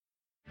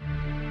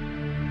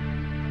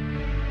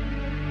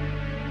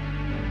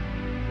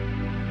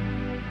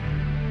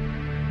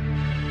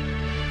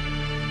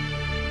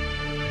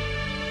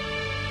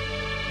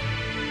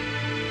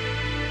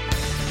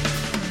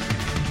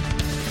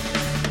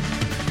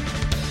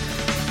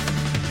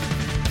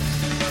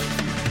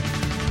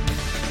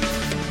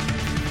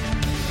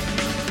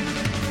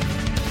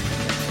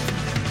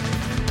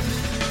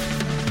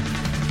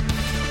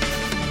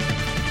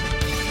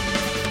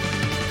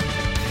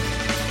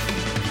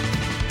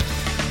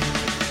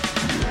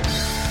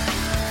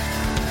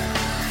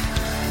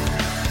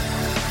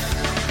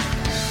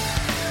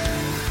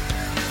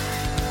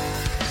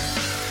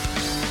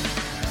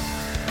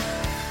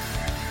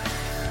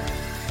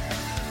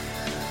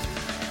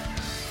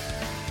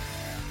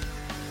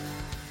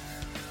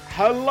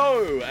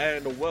Hello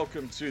and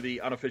welcome to the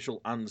unofficial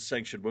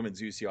unsanctioned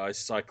women's UCI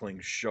cycling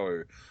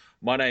show.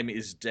 My name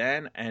is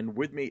Dan, and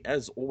with me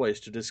as always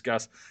to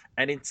discuss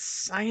an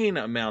insane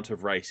amount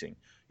of racing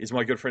is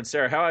my good friend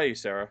Sarah. How are you,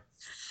 Sarah?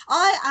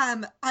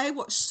 I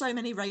watch so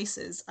many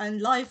races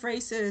and live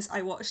races.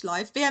 I watched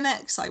live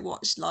BMX. I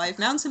watched live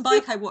mountain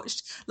bike. I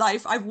watched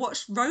live. I've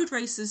watched road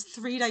races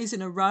 3 days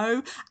in a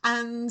row,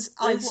 and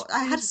There's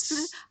I been had to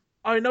split.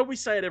 I know we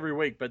say it every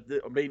week, but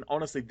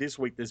honestly, this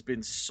week there's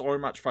been so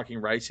much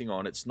fucking racing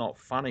on. It's not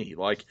funny.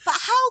 Like, But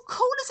how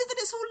cool is it that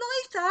it's all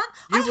live, Dan?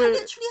 you were.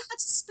 Literally had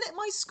to split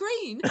my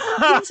screen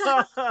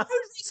into road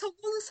race on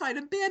one side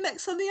and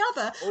BMX on the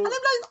other, and I'm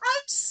Oh, like,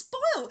 I'm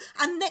spoiled.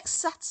 And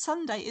next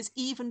Sunday is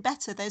even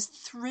better. There's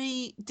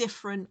 3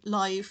 different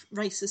live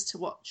races to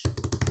watch.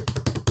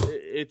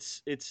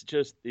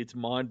 it's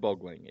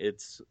mind-boggling.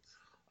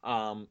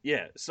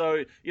 Yeah.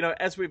 So,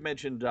 as we've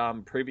mentioned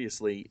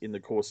previously in the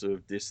course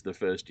of the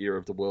first year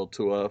of the World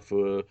Tour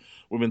for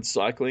women's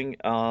cycling,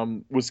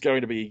 was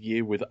going to be a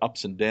year with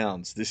ups and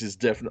downs. This is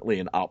definitely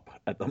an up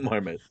at the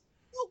moment.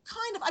 Well,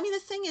 kind of. I mean, the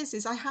thing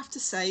is I have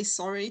to say,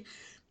 sorry,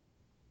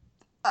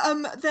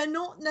 they're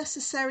not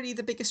necessarily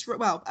the biggest.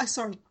 Well,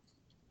 sorry,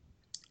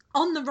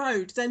 on the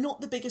road, they're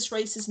not the biggest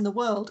races in the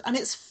world, and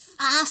it's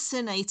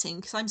fascinating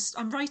because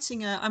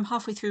I'm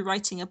halfway through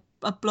writing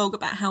a blog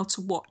about how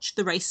to watch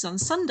the races on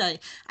Sunday,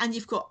 and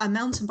you've got a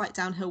mountain bike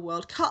downhill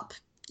World Cup,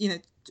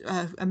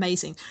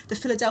 amazing. The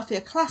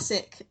Philadelphia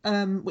Classic,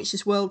 which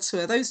is World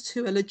Tour. Those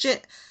two are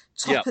legit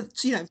Yeah.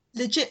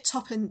 legit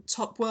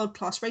top world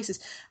class races.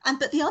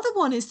 But the other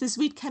one is the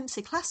Zweed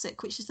Kempsey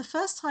Classic, which is the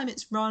first time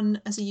it's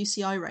run as a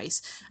UCI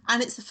race,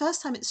 and it's the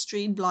first time it's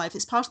streamed live.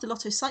 It's part of the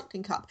Lotto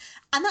Cycling Cup,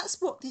 and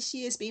that's what this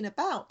year's been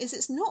about. Is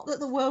it's not that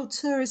the World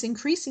Tour is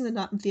increasing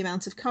the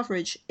amount of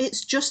coverage;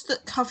 it's just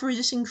that coverage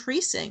is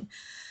increasing.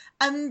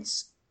 And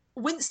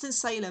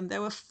Winston-Salem,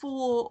 there were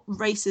 4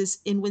 races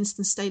in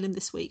Winston-Salem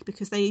this week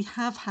because they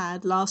have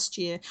had last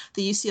year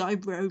the UCI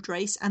road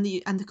race and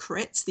the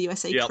crits, the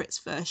USA Yep.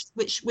 crits first,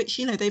 which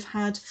they've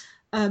had.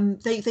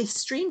 They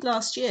streamed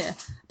last year,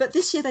 but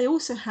this year they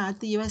also had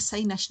the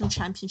USA National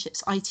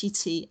Championships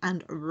ITT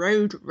and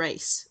road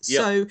race. Yep.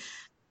 So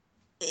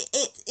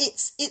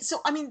it's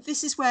I mean,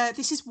 this is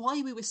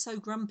why we were so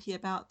grumpy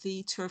about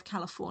the Tour of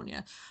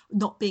California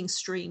not being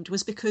streamed,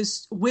 was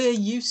because we're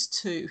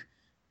used to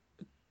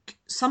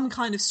some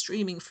kind of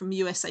streaming from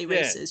USA Yeah.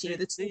 races. The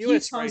The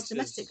US Utah's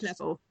domestic races.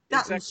 level,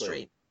 that will Exactly.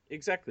 stream.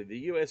 Exactly. The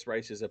US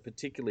races are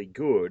particularly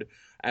good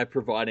at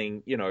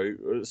providing,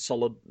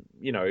 solid,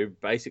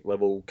 basic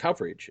level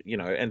coverage,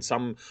 and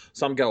some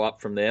go up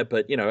from there,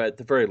 but at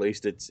the very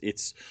least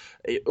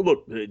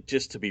look,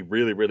 just to be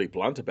really, really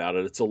blunt about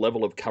it, it's a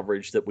level of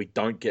coverage that we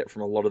don't get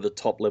from a lot of the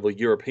top level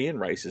European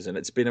races, and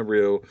it's been a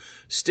real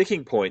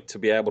sticking point to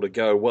be able to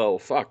go, well,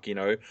 fuck,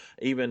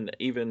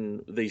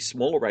 even these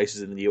smaller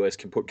races in the US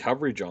can put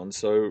coverage on,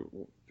 so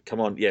come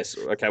on, yes,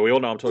 okay, we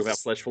all know I'm talking about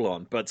Flesh Full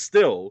On, but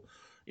still,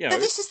 you But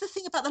know, this is the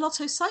thing about the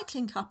Lotto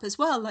Cycling Cup as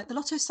well. Like, the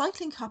Lotto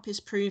Cycling Cup is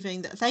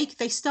proving that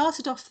they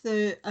started off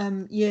the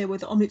year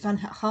with Omloop van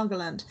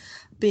Hageland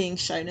being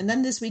shown, and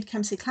then the Zweed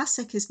Kempsey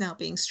Classic is now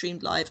being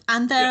streamed live,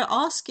 and yeah, they're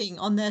asking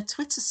on their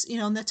Twitter,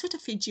 on their Twitter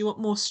feed, do you want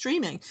more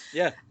streaming?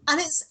 yeah. And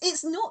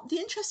it's not, the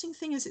interesting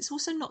thing is it's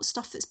also not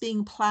stuff that's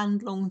being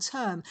planned long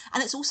term,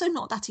 and it's also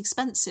not that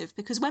expensive,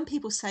 because when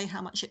people say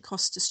how much it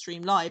costs to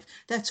stream live,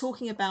 they're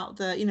talking about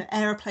the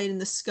aeroplane in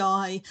the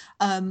sky,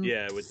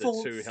 Yeah, with the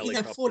four two 4 different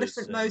helicopters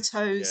and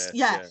motos,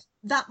 yeah, yeah, yeah.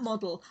 that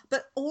model.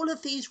 But all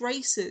of these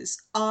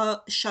races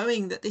are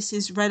showing that this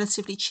is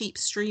relatively cheap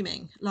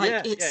streaming. Like,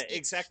 Yeah, yeah, it's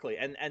exactly.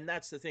 And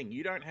that's the thing.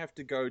 You don't have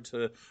to go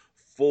to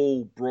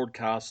full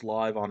broadcast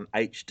live on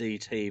HD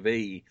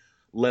TV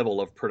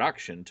level of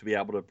production to be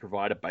able to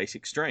provide a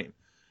basic stream.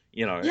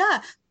 You know.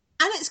 Yeah,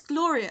 and it's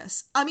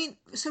glorious. I mean,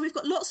 so we've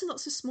got lots and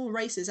lots of small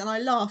races, and I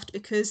laughed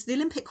because the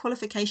Olympic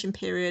qualification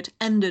period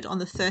ended on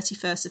the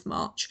 31st of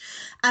March.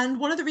 And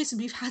one of the reasons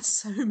we've had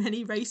so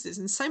many races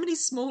and so many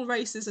small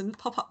races and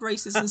pop-up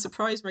races and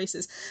surprise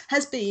races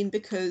has been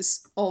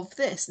because of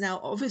this. Now,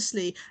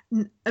 obviously,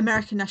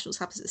 American Nationals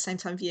happens at the same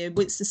time of year.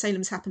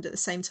 Winston-Salem's happened at the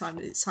same time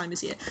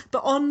as year.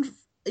 But on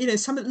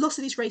lots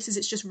of these races,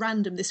 it's just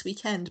random this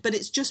weekend, but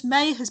it's just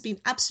May has been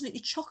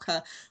absolutely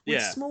chocker with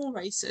Yeah. small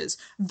races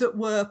that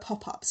were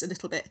pop-ups a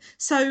little bit.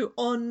 So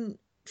on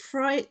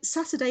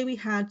Saturday we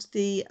had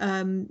the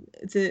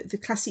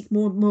Classique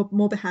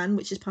Morbihan,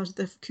 which is part of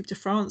the Coupe de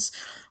France.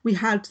 We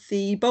had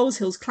the Bowls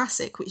Hills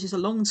Classic, which is a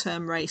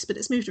long-term race, but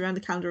it's moved around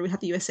the calendar. We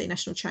had the USA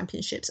National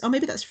Championships. Oh,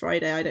 maybe that's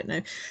Friday, I don't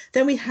know.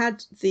 Then we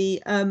had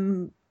the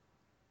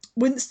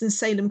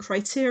Winston-Salem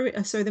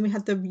criteria. So then we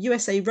had the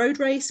USA Road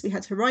Race, we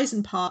had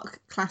Horizon Park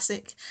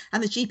Classic,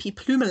 and the GP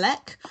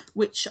Plumelec,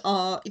 which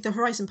are the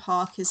Horizon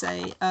Park is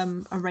a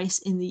race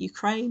in the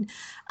Ukraine,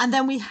 and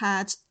then we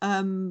had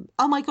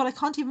oh my god, I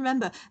can't even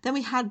remember. Then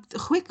we had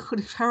Hwick,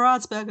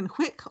 Heradsberg and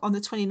Hwick on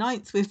the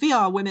 29th with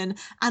VR women,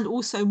 and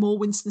also more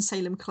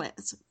Winston-Salem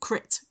crit.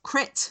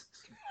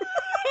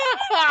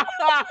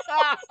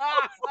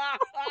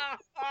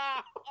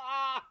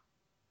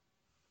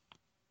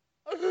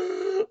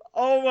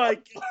 Oh my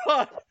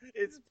god!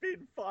 It's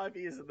been 5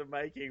 years in the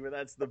making, but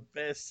that's the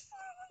best.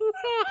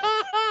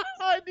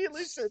 I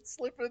nearly said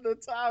slip of the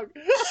tongue.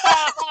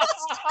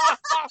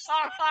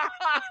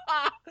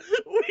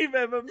 We've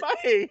ever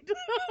made.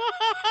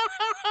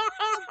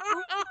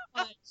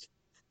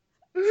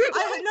 No,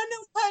 no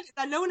one heard it,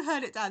 Dan. No one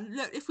heard it, Dan.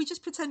 Look, if we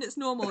just pretend it's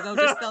normal, they'll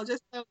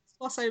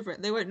gloss over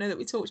it. They won't know that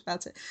we talked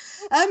about it.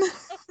 Um,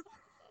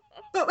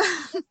 but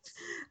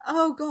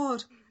oh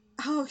god,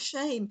 oh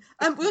shame.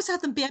 We also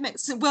had the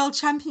BMX World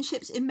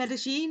Championships in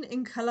Medellin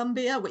in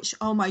Colombia, which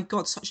oh my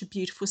god, such a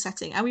beautiful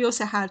setting. And we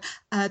also had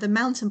the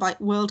Mountain Bike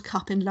World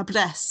Cup in La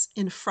Bresse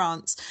in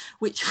France,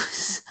 which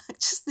was I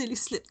just nearly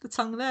slipped the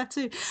tongue there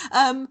too.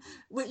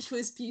 Which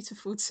was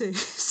beautiful too.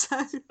 So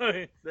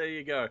there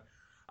you go.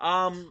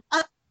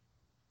 uh,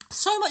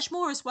 so much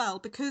more as well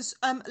because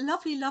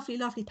lovely, lovely,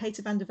 lovely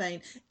Peter van der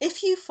Veen.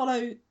 If you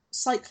follow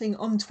cycling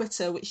on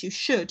Twitter, which you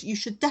should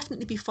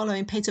definitely be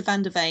following Peter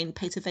van der Veen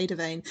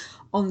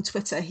on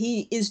Twitter.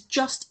 He is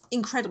just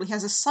incredible. He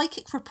has a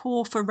psychic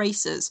rapport for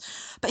racers,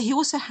 but he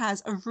also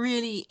has a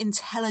really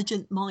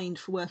intelligent mind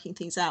for working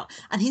things out.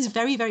 And he's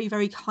very, very,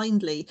 very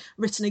kindly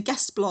written a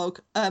guest blog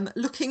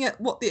looking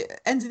at what the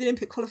end of the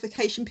Olympic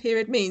qualification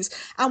period means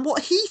and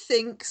what he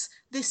thinks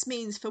this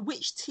means for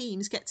which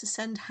teams get to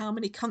send how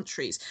many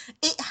countries.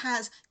 It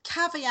has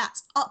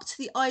caveats up to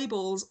the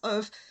eyeballs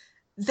of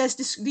the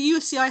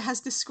UCI has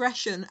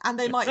discretion and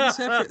they might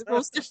interpret the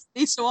rules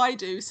differently, so I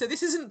do. So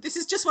this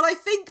is just what I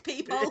think,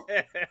 people.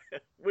 Yeah.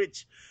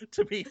 Which,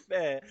 to be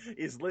fair,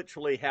 is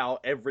literally how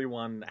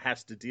everyone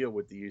has to deal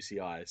with the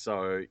UCI.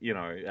 So,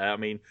 I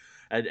mean,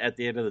 at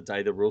the end of the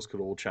day, the rules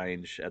could all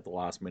change at the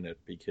last minute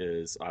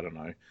because, I don't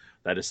know,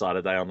 they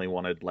decided they only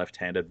wanted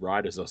left-handed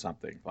riders or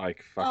something.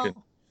 Like, fucking...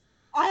 Oh,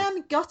 I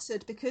am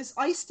gutted because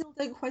I still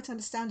don't quite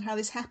understand how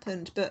this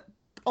happened, but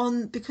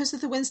because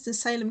of the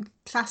Winston-Salem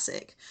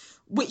Classic,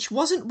 which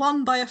wasn't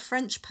won by a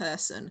French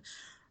person,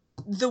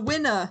 the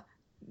winner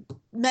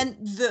meant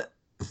that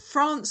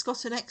France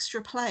got an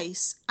extra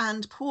place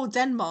and poor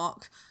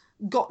Denmark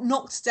got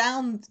knocked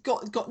down,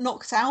 got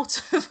knocked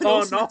out of an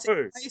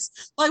automatic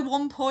place by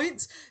 1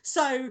 point.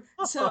 So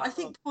I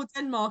think poor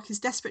Denmark is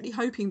desperately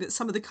hoping that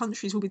some of the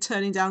countries will be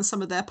turning down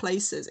some of their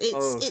places.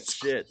 It's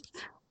shit.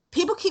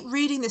 People keep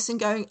reading this and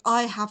going,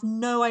 I have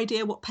no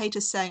idea what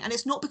Peter's saying. And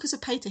it's not because of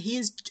Peter. He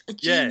is a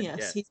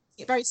genius. Yeah.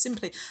 He's very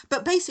simply.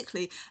 But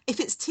basically, if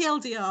it's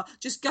TLDR,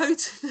 just go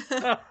to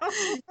the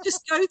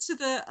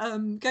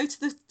go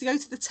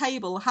to the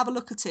table, have a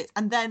look at it,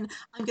 and then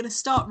I'm going to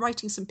start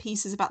writing some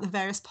pieces about the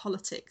various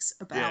politics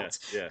about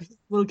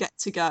we'll get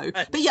to go.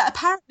 But yeah,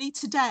 apparently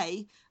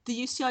today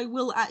the UCI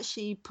will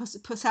actually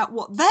put out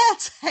what their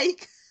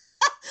take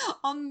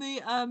on the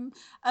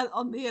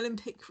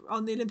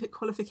Olympic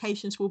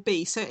qualifications will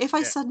be. So if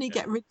I suddenly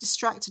get really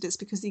distracted, it's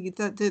because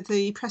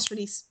the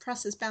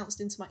press has bounced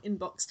into my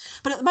inbox.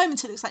 But at the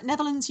moment, it looks like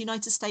Netherlands,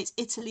 United States,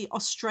 Italy,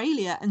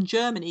 Australia, and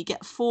Germany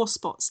get 4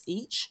 spots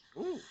each.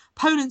 Ooh.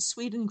 Poland,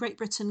 Sweden, Great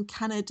Britain,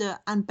 Canada,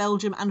 and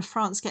Belgium and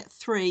France get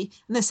 3,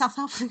 and then South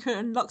Africa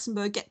and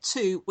Luxembourg get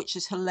 2, which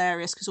is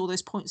hilarious because all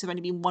those points have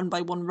only been won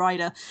by one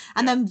rider.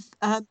 And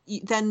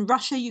then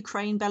Russia,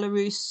 Ukraine,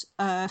 Belarus,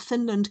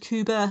 Finland,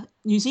 Cuba,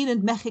 New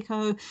Zealand,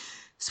 Mexico,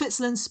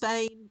 Switzerland,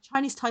 Spain,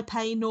 Chinese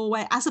Taipei,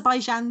 Norway,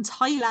 Azerbaijan,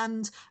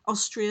 Thailand,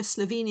 Austria,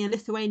 Slovenia,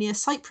 Lithuania,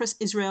 Cyprus,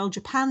 Israel,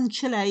 Japan,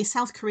 Chile,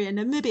 South Korea,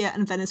 Namibia,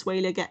 and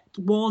Venezuela get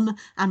 1,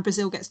 and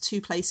Brazil gets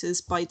 2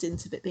 places by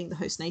dint of it being the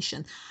host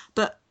nation.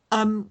 But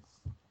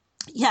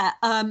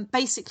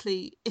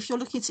basically, if you're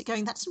looking at it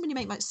going, that doesn't really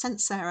make much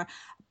sense, Sarah,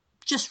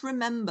 just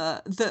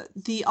remember that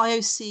the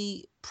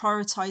IOC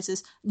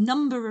prioritizes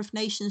number of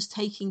nations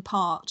taking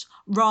part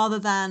rather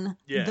than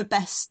the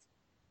best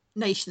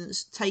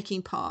nations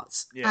taking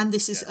part. And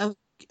this is an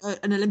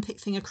Olympic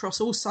thing across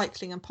all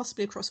cycling and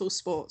possibly across all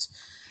sports.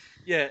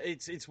 Yeah,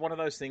 it's one of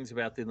those things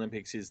about the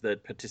Olympics is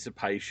that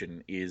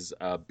participation is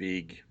a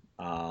big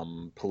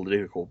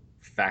political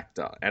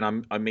factor,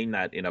 and I mean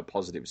that in a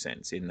positive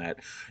sense, in that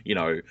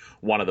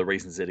one of the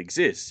reasons it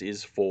exists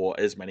is for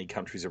as many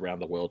countries around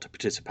the world to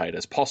participate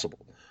as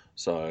possible.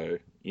 So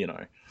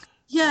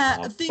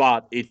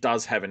but it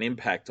does have an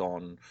impact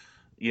on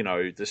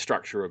the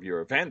structure of your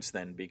events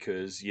then,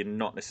 because you're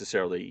not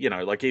necessarily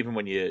like even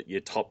when your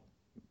top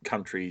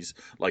countries,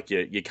 like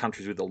your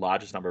countries with the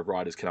largest number of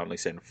riders, can only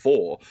send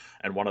 4,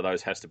 and one of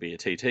those has to be a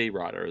TT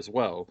rider as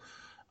well.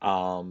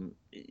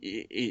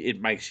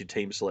 It makes your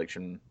team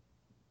selection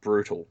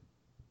brutal.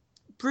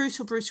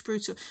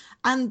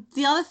 And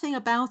the other thing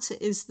about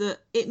it is that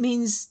it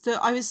means that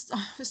I was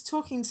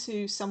talking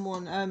to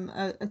someone,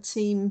 a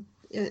team,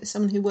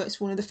 someone who works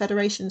for one of the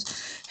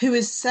federations, who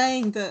was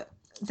saying that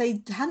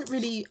they hadn't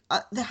really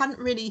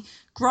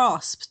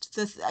grasped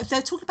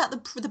they're talking about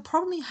the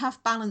problem you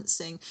have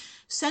balancing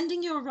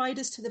sending your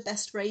riders to the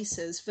best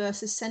races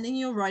versus sending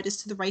your riders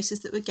to the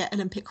races that would get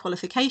Olympic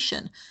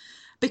qualification.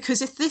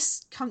 Because if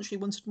this country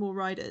wanted more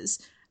riders,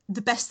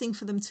 the best thing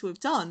for them to have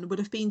done would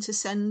have been to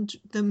send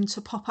them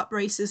to pop-up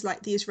races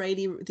like the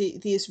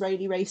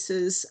Israeli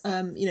races,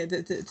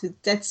 the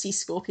Dead Sea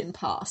Scorpion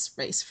Pass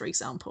race, for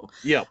example.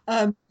 Yeah.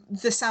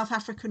 The South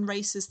African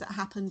races that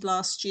happened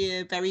last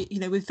year,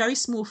 with very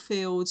small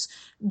fields,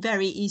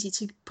 very easy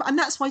to, and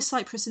that's why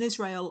Cyprus and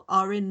Israel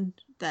are in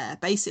there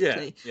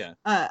basically. Yeah.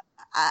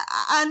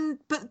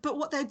 But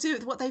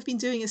what they've been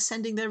doing is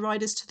sending their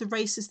riders to the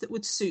races that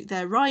would suit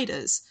their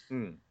riders.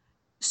 Mm.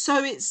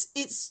 So it's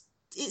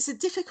a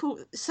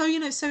difficult,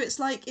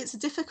 it's a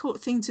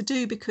difficult thing to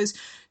do, because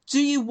do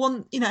you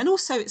want, and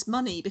also it's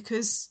money,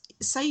 because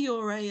say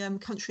you're a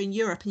country in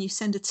Europe and you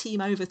send a team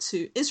over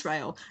to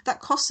Israel, that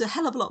costs a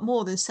hell of a lot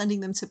more than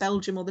sending them to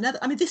Belgium or the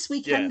Netherlands. I mean, this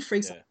weekend, for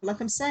example,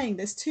 like I'm saying,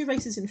 there's 2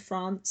 races in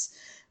France,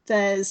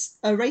 there's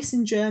a race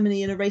in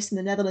Germany and a race in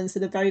the Netherlands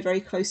that are very,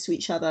 very close to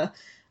each other.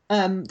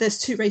 There's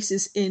 2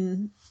 races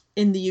in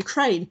the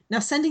Ukraine. Now,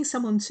 sending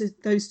someone to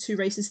those 2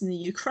 races in the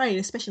Ukraine,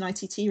 especially an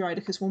ITT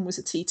rider, because one was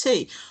a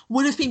TT,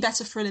 would have been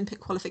better for Olympic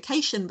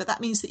qualification, but that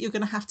means that you're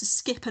going to have to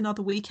skip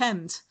another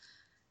weekend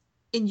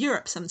in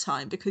Europe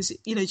sometime, because,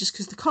 just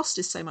because the cost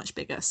is so much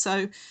bigger.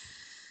 So,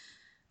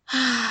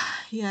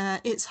 yeah,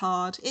 it's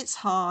hard.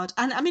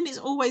 And I mean, it's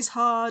always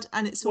hard,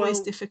 and it's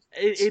always difficult.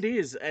 It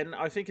is. And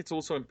I think it's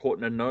also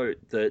important to note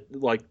that,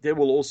 like, there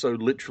will also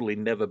literally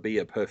never be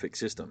a perfect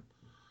system.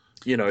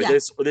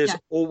 There's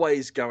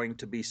always going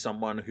to be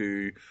someone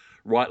who,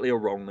 rightly or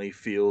wrongly,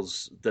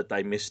 feels that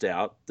they missed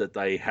out, that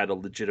they had a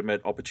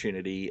legitimate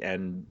opportunity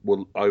and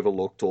were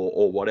overlooked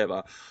or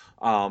whatever.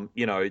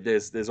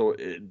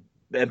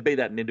 And be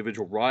that an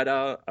individual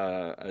rider,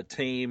 a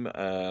team,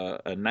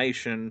 a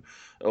nation,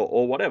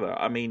 or whatever.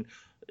 I mean,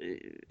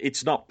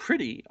 it's not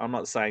pretty. I'm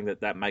not saying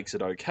that makes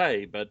it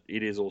okay, but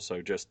it is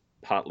also just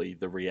partly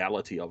the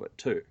reality of it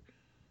too.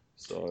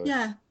 So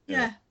yeah.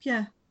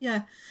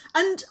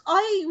 And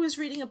I was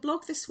reading a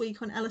blog this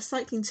week on Ella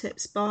Cycling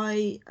Tips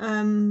by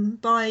Lauren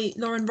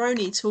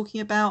Roney,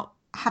 talking about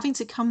having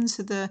to come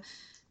to the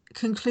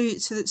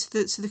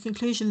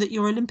conclusion that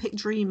your Olympic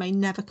dream may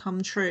never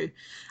come true.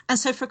 And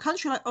so for a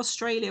country like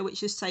Australia,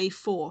 which is, say,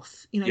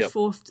 fourth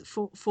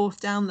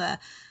down there,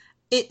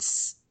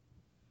 it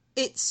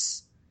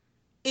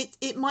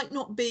might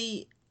not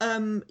be,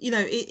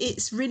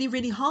 it's really,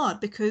 really hard,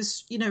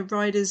 because,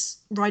 riders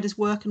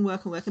work and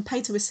work and work. And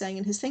Peter was saying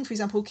in his thing, for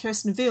example,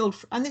 Kirsten Wild,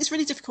 and it's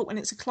really difficult when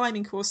it's a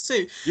climbing course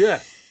too. Yeah.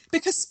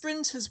 Because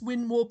sprinters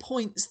win more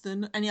points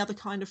than any other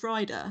kind of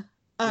rider.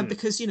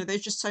 Because,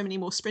 there's just so many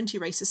more sprinty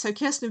races. So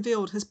Kirsten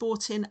Wild has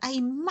brought in a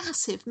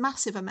massive,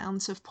 massive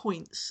amount of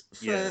points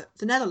for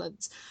the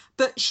Netherlands.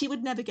 But she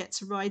would never get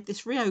to ride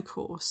this Rio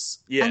course.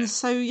 Yeah. And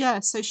so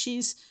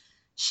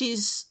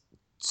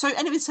so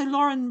anyway, so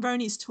Lauren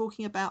Roney's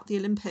talking about the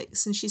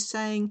Olympics, and she's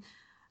saying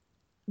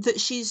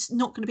that she's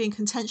not going to be in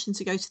contention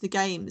to go to the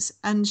games.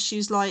 And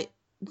she's like,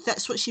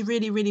 that's what she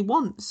really, really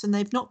wants, and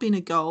they've not been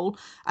a goal.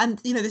 And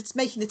it's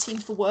making the team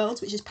for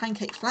Worlds, which is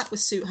pancake flat, would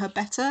suit her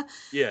better.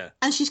 Yeah.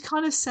 And she's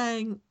kind of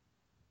saying,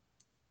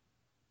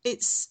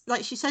 it's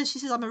like she says,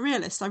 I'm a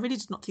realist. I really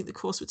did not think the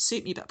course would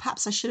suit me, but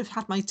perhaps I should have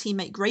had my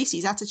teammate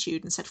Gracie's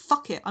attitude and said,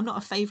 fuck it, I'm not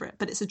a favourite,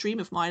 but it's a dream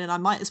of mine, and I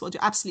might as well do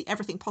absolutely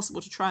everything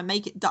possible to try and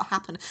make it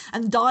happen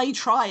and die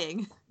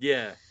trying.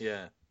 Yeah.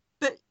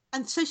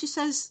 And so she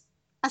says,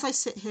 as I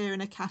sit here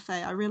in a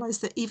cafe, I realise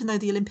that even though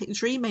the Olympic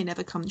dream may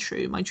never come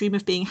true, my dream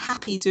of being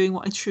happy doing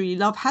what I truly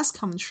love has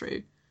come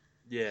true.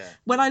 Yeah.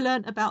 When I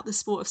learnt about the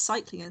sport of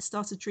cycling and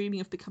started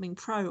dreaming of becoming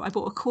pro, I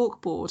bought a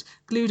cork board,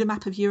 glued a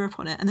map of Europe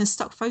on it, and then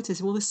stuck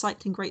photos of all the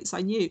cycling greats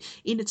I knew.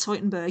 Ina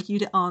Teutenberg,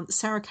 Judith Arndt,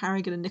 Sarah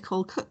Carrigan and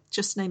Nicole Cook,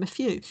 just to name a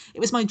few. It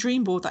was my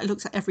dream board that I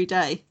looked at every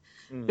day.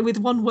 With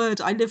one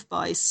word I live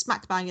by,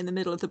 smack bang in the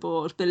middle of the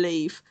board,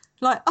 believe.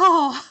 Like,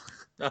 oh,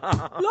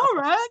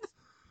 Lauren!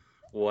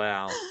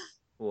 Wow.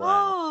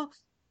 Oh,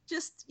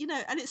 just,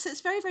 and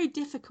it's very, very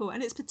difficult,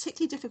 and it's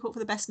particularly difficult for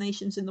the best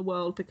nations in the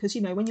world, because,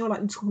 when you're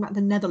like talking about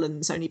the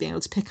Netherlands only being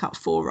able to pick up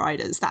 4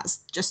 riders, that's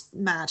just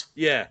mad.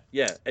 Yeah,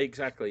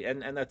 exactly.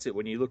 And that's it.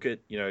 When you look at,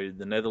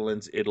 the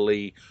Netherlands,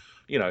 Italy,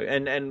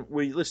 and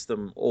we list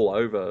them all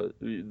over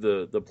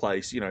the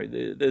place,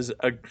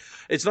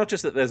 it's not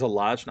just that there's a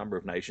large number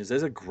of nations,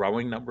 there's a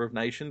growing number of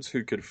nations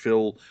who could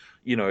fill,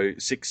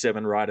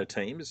 6-7 rider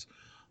teams.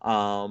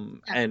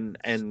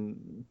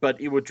 But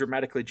it would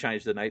dramatically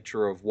change the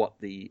nature of what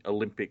the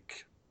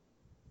Olympic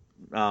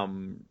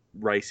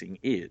racing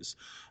is.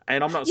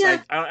 And I'm not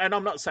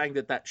saying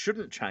that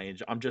shouldn't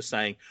change. I'm just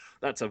saying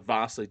that's a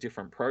vastly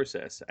different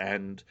process.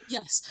 And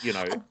yes,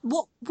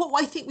 what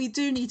I think we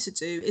do need to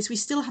do is we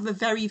still have a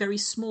very, very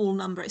small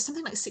number. It's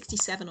something like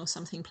 67 or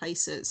something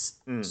places.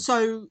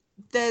 So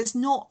there's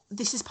not.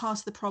 This is part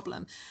of the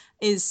problem.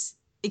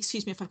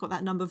 Excuse me if I've got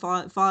that number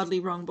wildly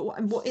wrong,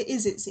 but what it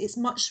is, it's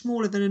much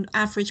smaller than an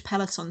average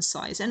peloton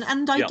size.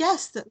 And I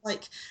guess that,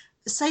 like,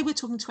 say we're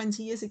talking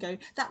 20 years ago,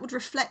 that would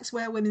reflect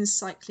where women's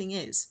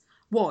cycling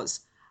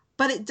was.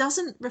 But it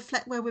doesn't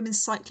reflect where women's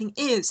cycling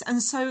is.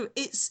 And so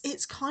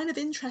it's kind of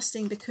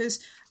interesting, because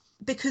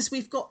because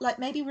we've got, like,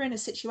 maybe we're in a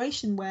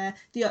situation where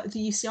the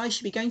UCI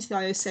should be going to the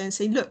IOC and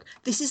saying, look,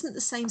 this isn't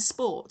the same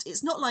sport.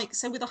 It's not like,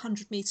 say, with a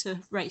 100-meter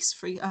race,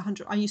 for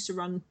 100, I used to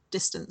run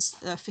distance,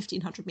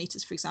 1,500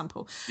 meters, for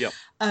example. Yep.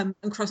 And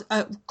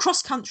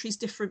cross country is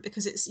different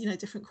because it's,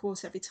 different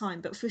course every time.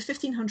 But for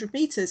 1,500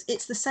 meters,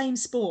 it's the same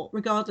sport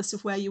regardless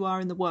of where you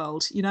are in the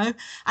world, and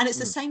it's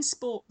the same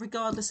sport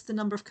regardless of the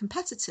number of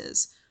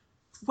competitors.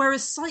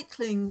 Whereas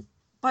cycling,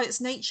 by its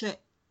nature,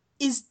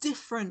 is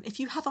different. If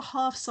you have a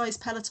half-size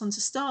peloton to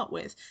start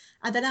with,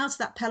 and then out of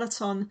that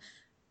peloton,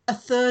 a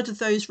third of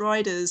those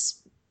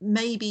riders,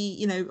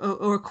 maybe,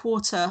 or a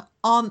quarter,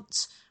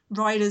 aren't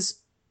riders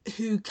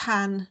who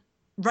can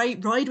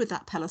ride with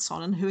that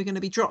peloton and who are going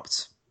to be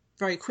dropped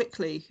very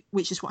quickly,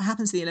 which is what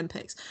happens in the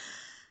Olympics,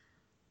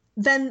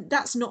 then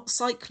that's not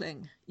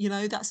cycling.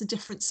 That's a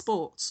different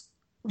sport.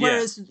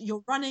 Whereas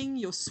your running,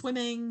 your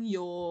swimming,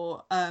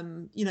 your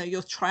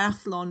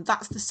triathlon,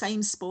 that's the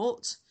same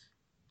sport.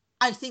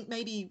 I think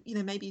maybe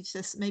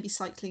cycling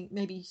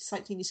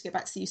needs to go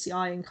back to the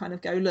UCI and kind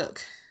of go,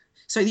 look.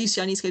 So the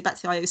UCI needs to go back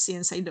to the IOC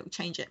and say, look,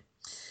 change it.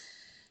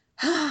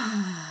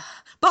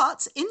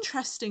 But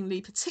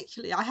interestingly,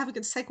 particularly, I have a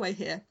good segue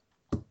here,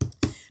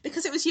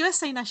 because it was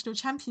USA National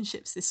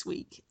Championships this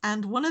week,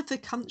 and one of the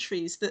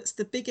countries that's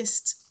the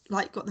biggest,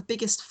 got the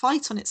biggest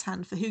fight on its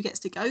hand for who gets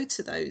to go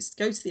to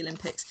the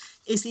Olympics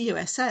is the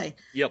USA.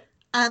 Yep.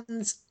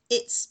 And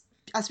it's,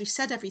 as we've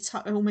said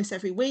almost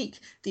every week,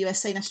 the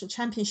USA national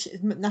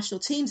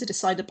teams are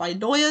decided by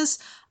lawyers.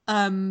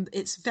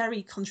 It's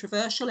very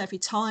controversial every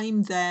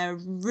time. Their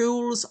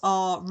rules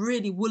are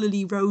really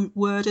woolly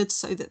worded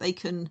so that they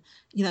can,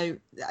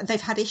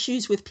 they've had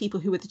issues with people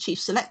who were the chief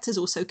selectors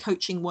also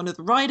coaching one of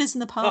the riders in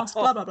the past,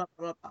 blah, blah, blah,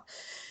 blah, blah.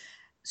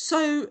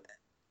 So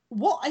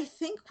what I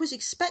think was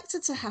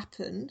expected to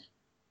happen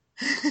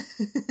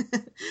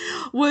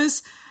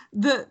was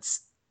that,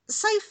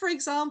 say, for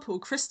example,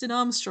 Kristen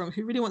Armstrong,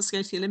 who really wants to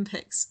go to the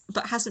Olympics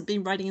but hasn't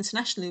been riding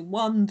internationally,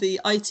 won the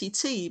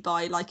ITT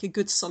by like a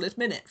good solid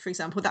minute, for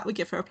example, that would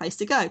give her a place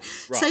to go. Right.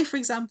 Say, for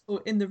example,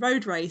 in the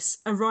road race,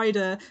 a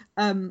rider,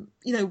 won,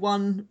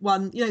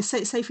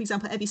 say, for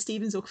example, Evie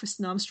Stevens or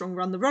Kristen Armstrong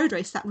run the road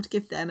race, that would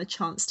give them a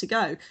chance to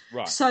go.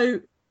 Right. So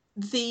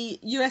the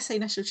USA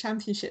National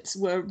Championships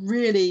were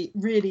really,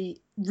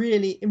 really,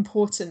 really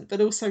important,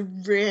 but also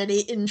really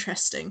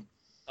interesting.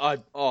 I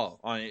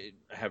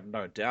have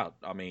no doubt.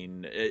 I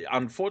mean,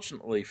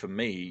 unfortunately for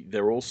me,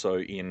 they're also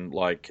in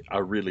like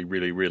a really,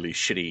 really, really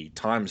shitty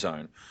time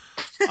zone.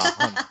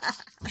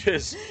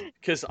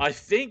 Because I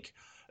think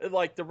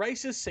like the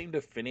races seem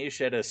to finish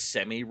at a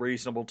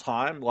semi-reasonable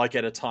time, like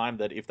at a time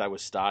that if they were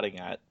starting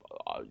at,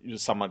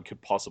 someone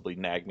could possibly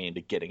nag me into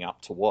getting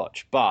up to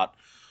watch. But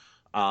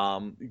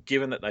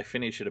given that they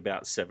finish at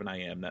about 7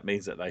 a.m., that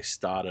means that they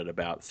start at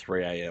about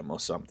 3 a.m. or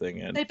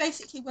something. And they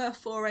basically were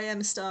 4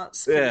 a.m.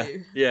 starts for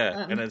you.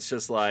 Yeah, and it's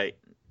just like,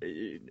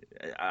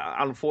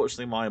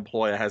 unfortunately, my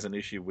employer has an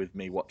issue with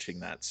me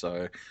watching that.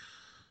 So,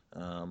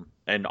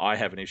 and I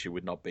have an issue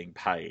with not being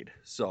paid.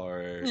 So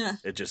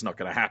it's just not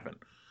going to happen.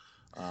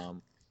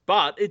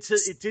 But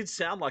it did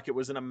sound like it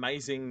was an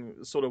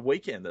amazing sort of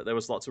weekend, that there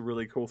was lots of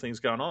really cool things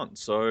going on.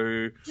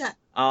 So,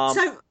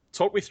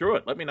 talk me through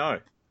it. Let me know.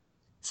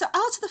 So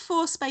out of the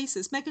 4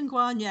 spaces, Megan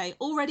Guarnier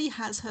already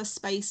has her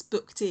space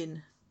booked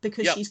in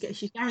because she's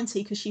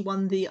guaranteed, because she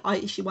won the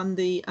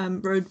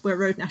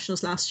road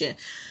nationals last year.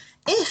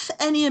 If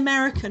any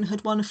American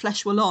had won a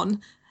Flèche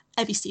Wallonne,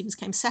 Evie Stevens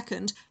came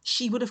second,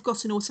 she would have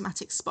got an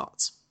automatic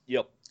spot.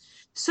 Yep.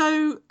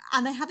 So,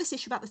 and they had this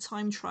issue about the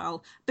time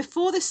trial.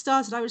 Before this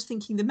started, I was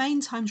thinking the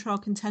main time trial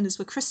contenders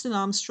were Kristen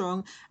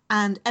Armstrong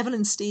and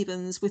Evelyn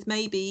Stevens, with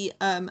maybe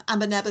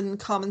Amber Neben,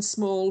 Carmen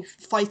Small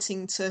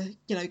fighting to,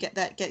 get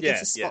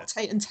a spot.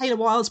 Yeah. And Taylor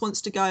Wiles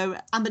wants to go,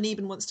 Amber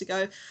Neben wants to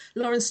go,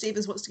 Lauren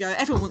Stevens wants to go,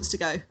 everyone wants to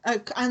go,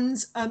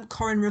 and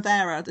Corinne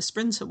Rivera, the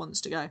sprinter, wants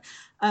to go.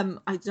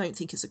 I don't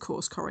think it's a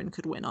course Corinne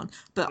could win on,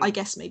 but I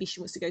guess maybe she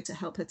wants to go to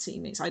help her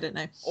teammates. I don't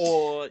know.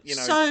 Or,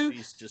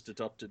 she's just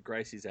adopted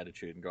Gracie's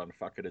attitude and gone,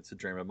 fuck it, it's a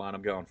dream of mine,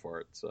 I'm going for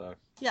it. So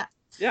yeah.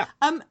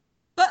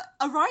 But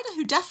a rider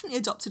who definitely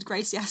adopted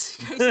Gracie's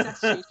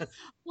attitude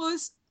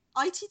was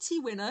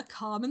ITT winner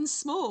Carmen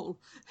Small,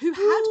 who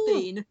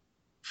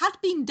had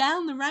been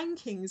down the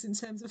rankings in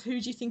terms of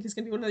who do you think is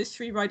going to be one of those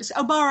 3 riders.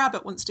 Mara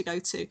Abbott wants to go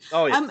too.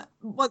 Oh yeah.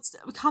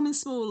 Carmen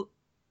Small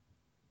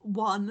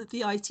won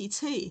the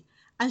ITT.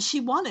 And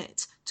she won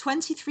it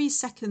 23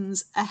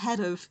 seconds ahead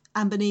of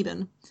Amber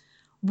Neben,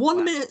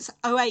 1 minute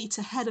 08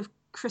 ahead of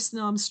Kristen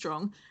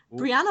Armstrong,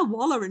 Brianna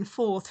Waller in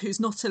 4th, who's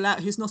not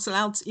allowed,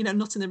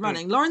 not in the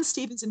running, Lauren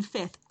Stevens in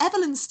 5th,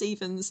 Evelyn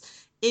Stevens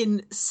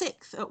in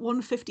 6th at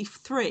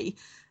 1:53,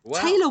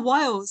 Taylor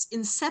Wiles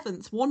in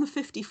 7th,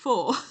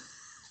 1:54.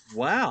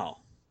 Wow.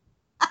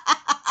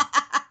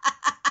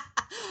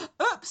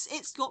 Oops,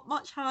 it's got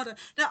much harder.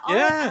 Now, I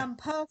am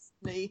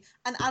personally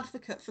an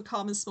advocate for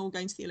Carmen Small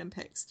going to the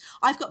Olympics.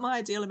 I've got my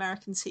ideal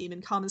American team,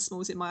 and Carmen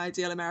Small's in my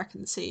ideal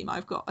American team.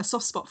 I've got a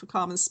soft spot for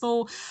Carmen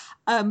Small.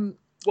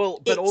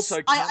 Well, but It's also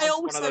I Carmen's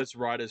one of also those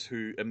riders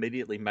who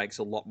immediately makes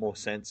a lot more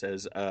sense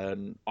as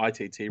an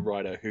ITT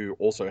rider who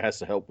also has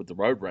to help with the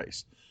road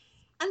race.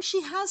 and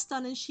she has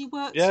done, and she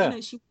worked, Yeah,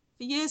 she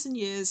for years and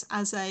years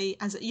as a,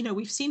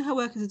 we've seen her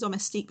work as a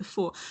domestique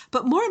before,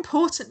 but more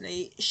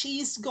importantly,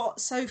 she's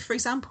got, so for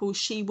example,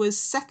 she was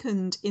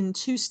second in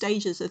two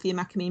stages of the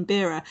Imakami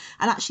Bira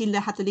and actually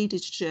had the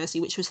leader's jersey,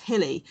 which was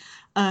hilly.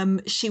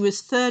 She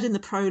was third in the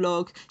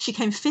prologue. She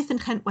came fifth in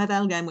Kent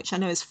Wevelgem, which I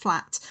know is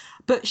flat,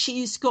 but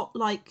she's got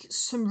like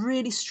some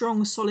really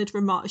strong, solid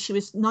remarks. She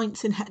was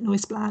ninth in Het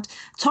Nieuwsblad,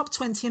 top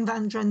 20 in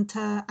Van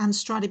Drenthe and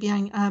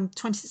Stradibiang,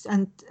 20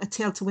 and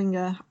TL to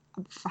Winger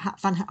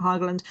Van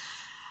Hageland.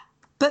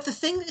 But the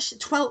thing that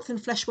 12th in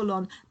Flesh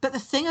Wallon. But the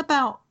thing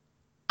about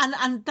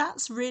and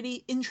that's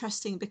really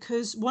interesting,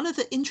 because one of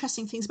the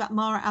interesting things about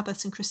Mara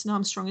Abbott and Kristen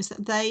Armstrong is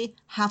that they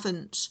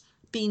haven't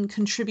been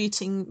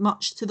contributing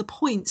much to the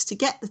points to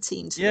get the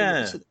team to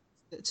yeah,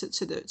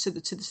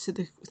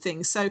 the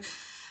thing. So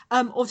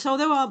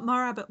although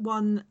Mara Abbott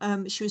won,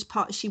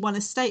 she won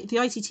the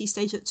ITT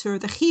stage at Tour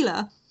of the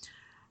Gila,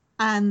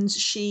 and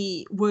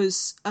she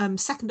was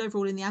second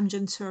overall in the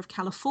Amgen Tour of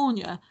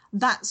California.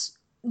 That's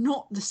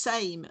not the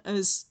same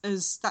as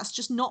that's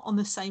just not on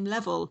the same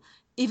level,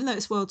 even though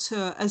it's World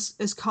Tour,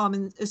 as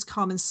Carmen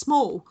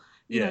Small.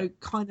 yeah.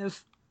 Kind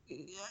of.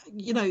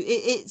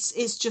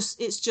 It's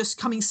just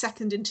coming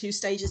second in two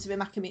stages of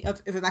Imakami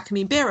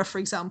Bira, for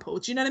example.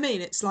 Do you know what I mean?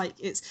 It's like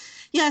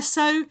yeah.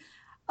 So,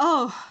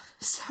 oh,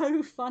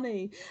 so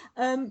funny.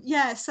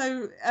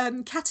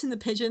 Cat in the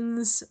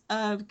Pigeons.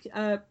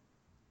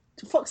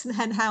 Fox in the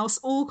Hen House,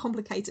 all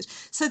complicated.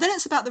 So then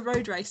it's about the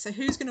road race. So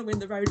who's going to win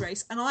the road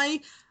race? And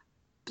the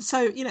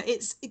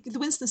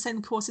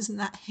Winston-Salem course isn't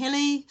that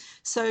hilly.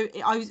 So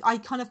I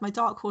kind of, my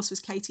dark horse was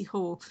Katie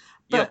Hall.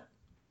 But Yep.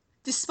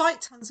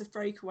 despite tons of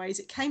breakaways,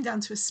 it came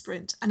down to a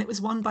sprint, and it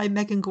was won by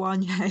Megan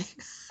Guarnier.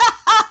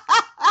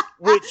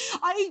 Which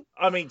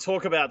I mean,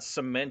 talk about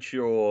cement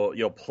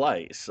your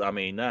place. I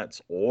mean,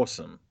 that's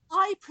awesome.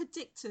 I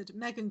predicted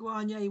Megan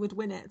Guarnier would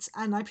win it,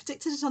 and I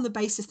predicted it on the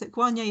basis that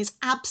Guarnier is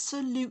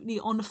absolutely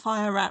on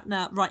fire right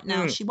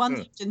now. She won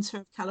the Asian Tour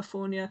of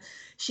California.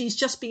 She's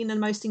just been the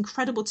most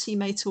incredible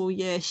teammate all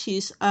year.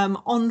 She's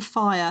on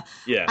fire,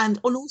 Yeah, and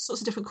on all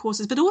sorts of different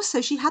courses. But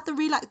also, she had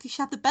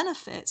the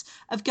benefit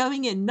of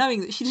going in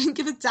knowing that she didn't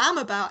give a damn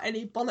about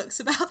any bollocks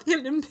about the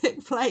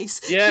Olympic place.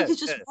 yeah, She could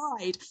just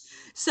ride.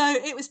 So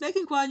it was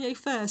Megan Guarnier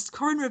first,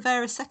 Corin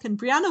Rivera second,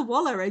 Brianna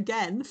Waller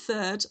again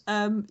third.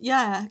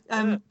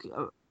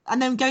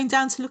 And then going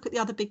down to look at the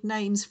other big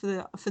names for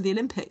the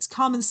Olympics: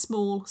 Carmen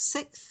Small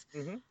sixth,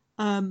 hmm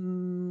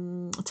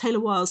Taylor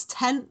Wiles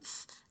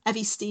 10th,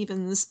 Evie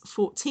Stevens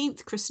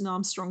 14th, Kristen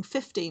Armstrong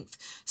 15th.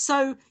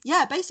 So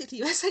yeah, basically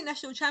USA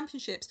National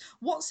Championships.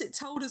 What's it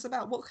told us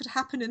about what could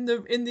happen in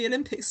the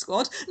Olympic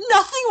squad?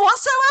 Nothing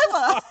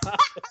whatsoever.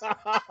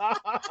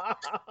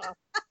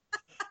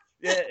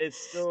 Yeah,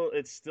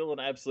 it's still an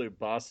absolute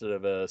bastard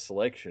of a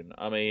selection.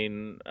 I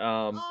mean,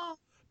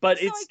 but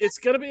So I it's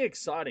going to be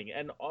exciting,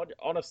 and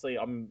honestly,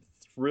 I'm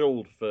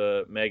thrilled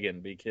for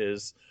Megan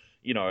because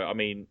I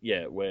mean,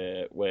 yeah,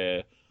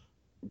 we're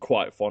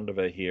quite fond of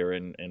her here,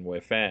 and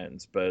we're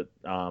fans, but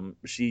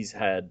she's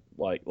had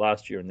like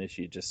last year and this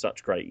year just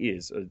such great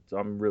years.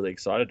 I'm really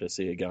excited to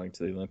see her going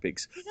to the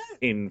Olympics you know,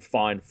 in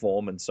fine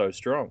form and so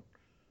strong.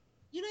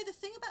 the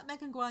thing about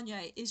Megan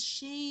Guarnier is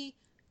she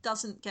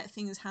doesn't get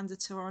things handed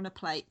to her on a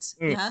plate.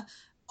 Mm, Yeah.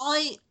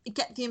 I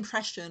get the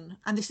impression,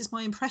 and this is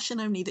my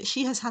impression only, that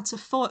she has had to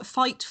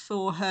fight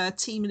for her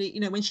team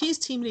lead. When she is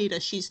team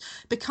leader, she's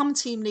become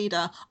team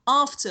leader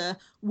after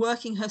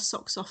working her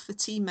socks off for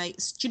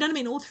teammates. Do you know what I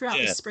mean? All throughout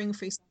the yeah, spring,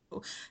 for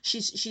example,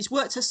 she's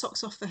worked her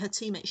socks off for her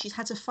teammates. She's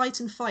had to fight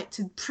and fight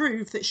to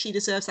prove that she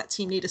deserves that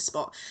team leader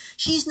spot.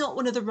 She's not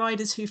one of the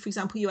riders who, for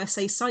example,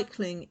 USA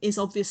Cycling is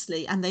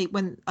obviously, and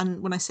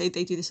when I say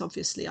they do this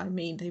obviously, I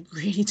mean they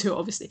really do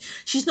obviously.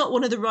 She's not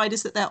one of the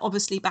riders that they're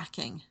obviously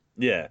backing.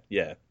 yeah,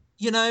 yeah,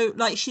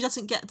 Like she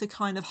doesn't get the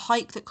kind of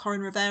hype that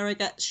Corin Rivera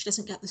gets. She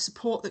doesn't get the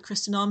support that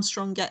Kristen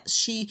Armstrong gets.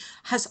 She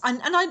has, and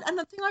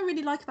the thing I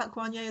really like about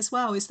Guarnier as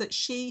well is that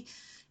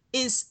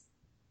is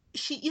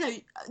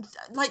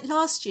like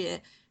last year,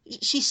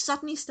 she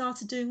suddenly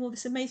started doing all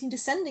this amazing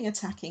descending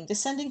attacking.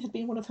 Descending had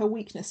been one of her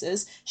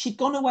weaknesses. She'd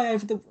gone away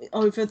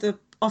over the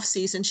off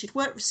season. She'd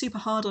worked super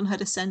hard on her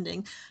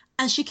descending,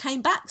 and she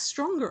came back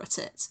stronger at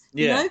it.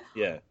 yeah,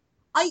 yeah.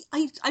 I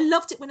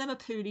loved it when Emma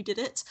Pooley did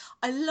it.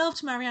 I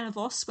loved Marianne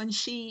Vos when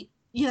she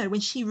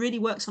really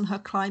works on her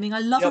climbing. I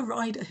love a Yep.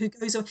 rider who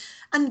goes on.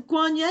 And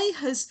Guarnier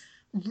has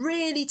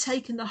really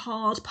taken the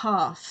hard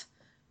path.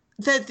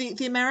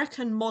 The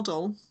American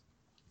model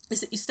is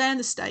that you stay in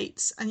the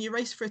States and you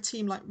race for a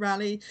team like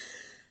Rally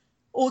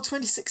or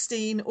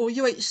 2016 or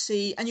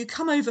UHC, and you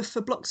come over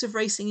for blocks of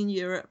racing in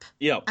Europe,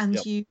 Yep, and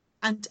yep. you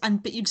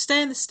but you'd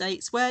stay in the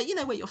States where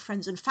where your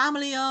friends and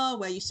family are,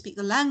 where you speak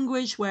the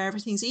language, where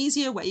everything's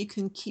easier, where you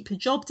can keep your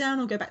job down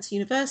or go back to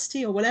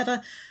university or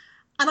whatever.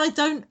 And I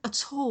don't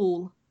at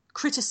all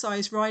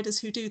criticize riders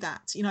who do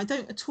that. I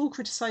don't at all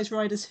criticize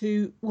riders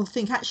who will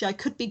think, actually, I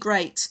could be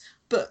great,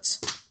 but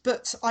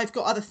but I've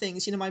got other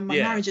things. My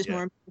Yeah, marriage is yeah.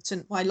 more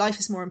important. My life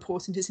is more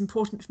important. It's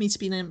important for me to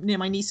be near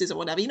my nieces or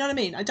whatever. You know what I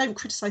mean? I don't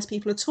criticize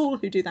people at all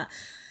who do that.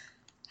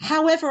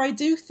 However, I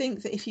do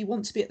think that if you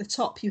want to be at the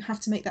top, you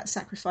have to make that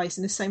sacrifice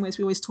in the same way as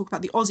we always talk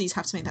about the Aussies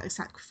have to make that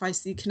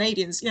sacrifice. The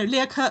Canadians,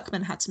 Leah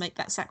Kirkman had to make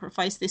that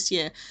sacrifice this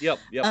year. Yep,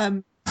 yep.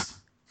 Um,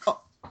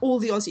 all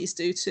the Aussies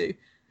do too.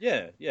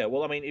 Yeah, yeah.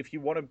 Well, I mean, if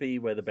you want to be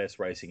where the best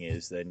racing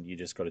is, then you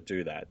just got to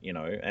do that,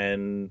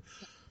 and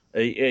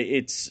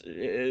it's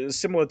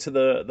similar to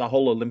the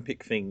whole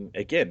Olympic thing.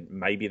 Again,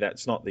 maybe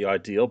that's not the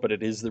ideal, but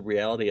it is the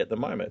reality at the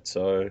moment.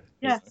 So,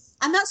 Yes,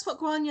 and that's what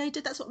Guanyu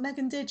did. That's what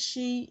Megan did.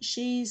 She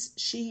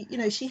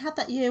had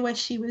that year where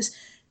she was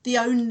the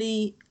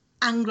only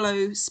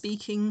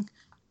Anglo-speaking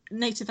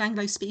native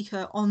Anglo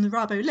speaker on the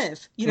Rabo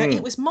Live. It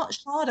mm, was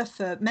much harder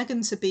for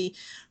Megan to be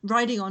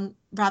riding on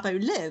Rabo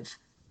Live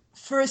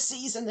for a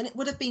season than it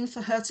would have been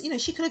for her to,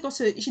 she could have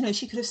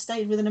she could have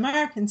stayed with an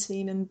American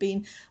team and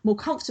been more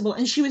comfortable.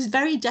 And she was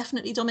very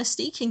definitely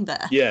domestiquing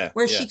there, yeah,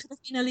 whereas yeah. she could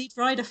have been a lead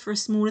rider for a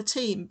smaller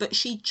team, but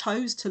she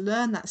chose to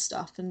learn that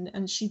stuff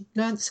and she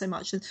learned so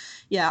much. And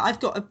yeah,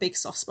 I've got a big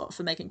soft spot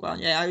for Megan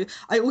Guanyu.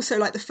 I also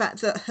like the fact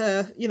that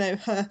her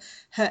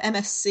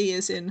MSc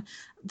is in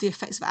the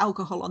effects of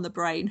alcohol on the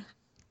brain.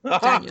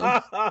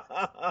 Daniel.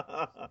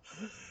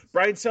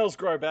 Brain cells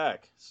grow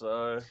back,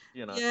 so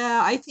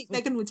Yeah, I think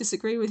Megan would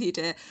disagree with you,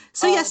 dear.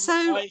 So yeah,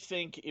 I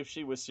think if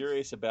she was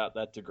serious about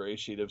that degree,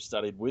 she'd have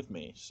studied with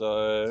me.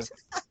 So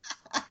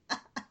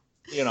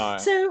you know,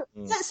 so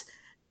mm.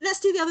 let's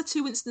do the other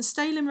two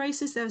Winston-Salem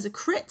races. There was a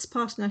crit,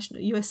 part of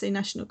national USA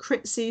National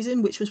Crit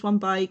season, which was won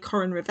by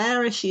Corin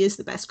Rivera. She is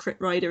the best crit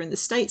rider in the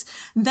States.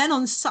 And then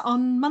on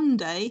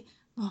Monday,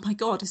 oh my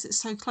God, is it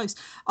so close?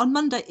 On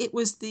Monday, it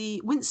was the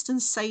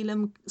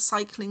Winston-Salem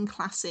Cycling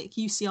Classic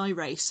UCI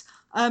race.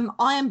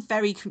 I am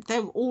they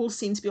all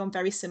seem to be on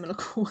very similar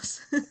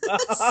courses.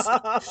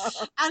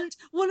 And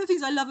one of the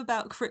things I love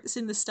about crits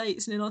in the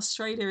States and in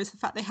Australia is the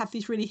fact they have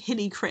these really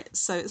hilly crits.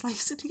 So it's like,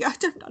 I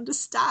don't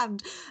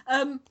understand.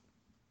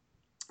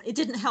 It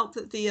didn't help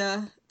that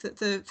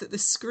the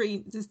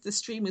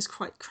stream was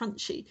quite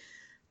crunchy,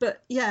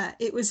 but yeah,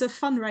 it was a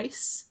fun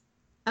race.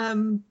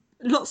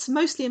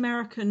 Mostly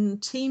American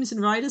teams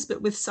and riders,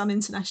 but with some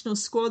international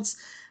squads.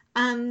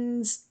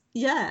 And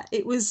yeah,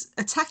 it was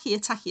attacky.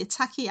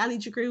 Ali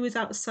Jagru was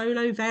out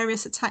solo,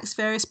 various attacks,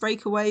 various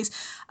breakaways.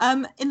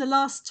 In the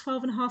last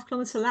 12.5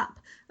 kilometre lap,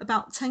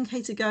 about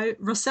 10k to go,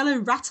 Rossello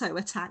Ratto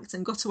attacked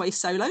and got away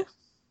solo.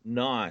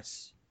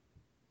 Nice.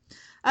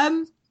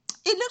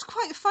 It looked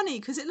quite funny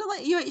because it looked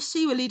like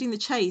UHC were leading the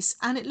chase,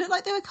 and it looked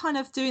like they were kind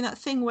of doing that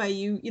thing where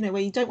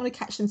where you don't want to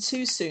catch them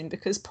too soon,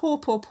 because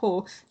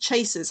poor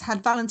chasers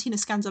had Valentina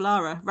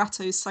Scandalara,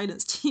 Ratto's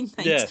Silence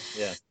teammate,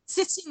 Yeah.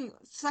 sitting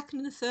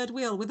second and third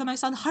wheel with the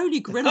most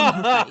unholy grin on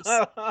her face.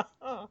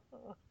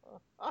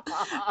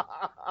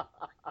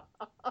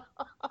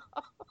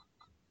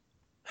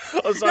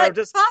 Oh, sorry,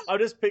 I'm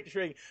just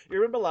picturing. You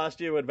remember last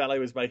year when Valet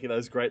was making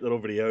those great little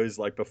videos,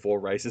 like before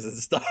races and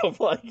stuff.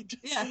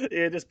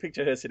 Just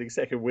picture her sitting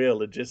second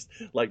wheel and just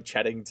like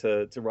chatting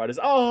to riders.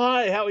 Oh,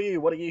 hi, how are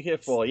you? What are you here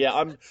for? Yeah,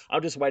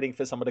 I'm just waiting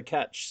for someone to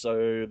catch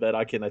so that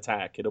I can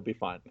attack. It'll be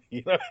fine.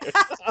 You know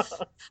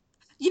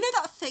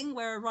that thing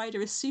where a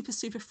rider is super,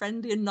 super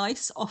friendly and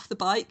nice off the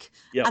bike,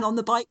 yep. And on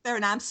the bike they're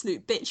an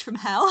absolute bitch from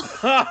hell.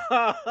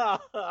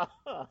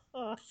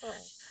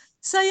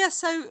 So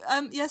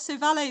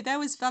Valet, there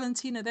was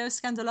Valentina, there was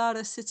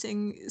Scandalara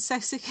sitting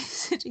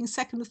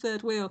second or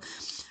third wheel.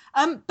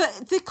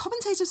 But the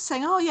commentators were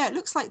saying, oh yeah, it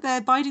looks like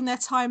they're biding their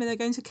time and they're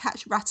going to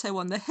catch Ratto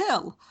on the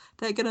hill.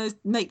 They're going to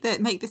make the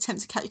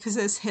attempt to catch, because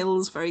there's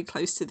hills very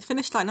close to the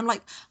finish line. I'm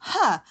like,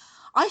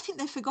 I think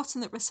they've forgotten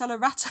that Rossello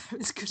Ratto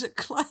is good at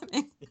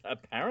climbing.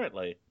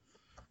 Apparently.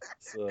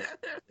 So,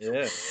 yeah,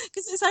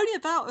 because it's only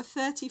about a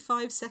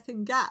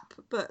 35-second gap,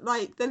 but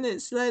like then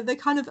it's they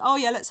kind of, oh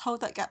yeah, let's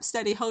hold that gap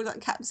steady,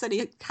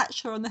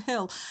 catch her on the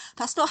hill.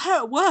 That's not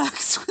how it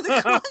works with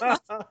a climber.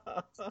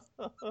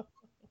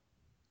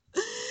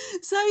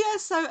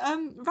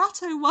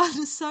 Ratto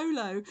won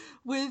solo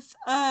with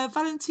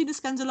Valentina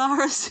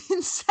Scandalaris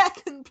in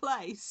second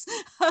place,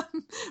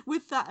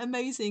 with that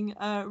amazing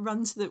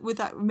run into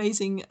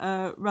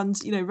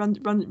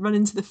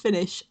the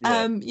finish.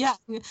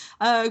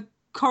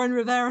 Corin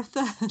Rivera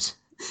third.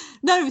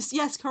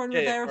 Corin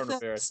Rivera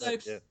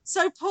third.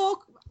 So poor,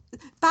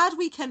 bad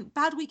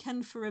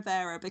weekend for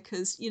Rivera,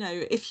 because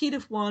if he'd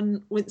have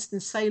won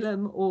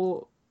Winston-Salem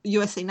or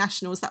USA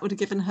Nationals, that would have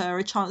given her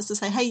a chance to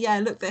say, hey, yeah,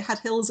 look, they had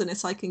hills in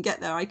it, I can get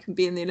there, I can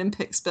be in the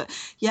Olympics. But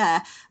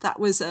yeah, that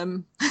was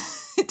her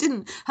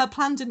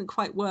plan didn't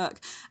quite work.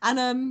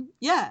 And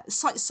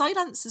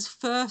Sidance's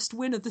first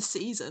win of the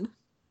season.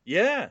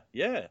 Yeah.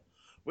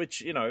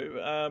 Which, and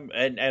a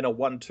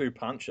 1-2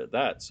 punch at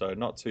that, so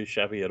not too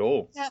shabby at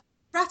all. Yeah,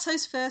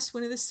 Ratto's first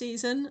win of the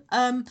season.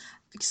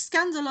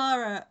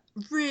 Scandalara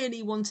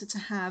really wanted to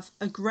have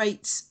a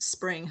great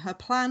spring. Her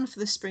plan for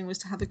the spring was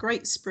to have a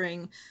great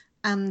spring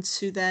and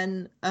to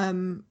then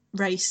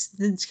race,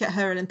 then to get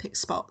her Olympic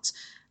spot.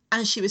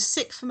 and she was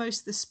sick for most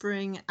of the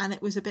spring, and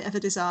it was a bit of a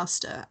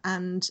disaster.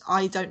 And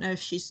I don't know if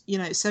she's,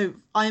 so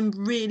I'm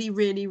really,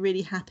 really,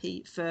 really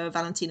happy for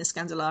Valentina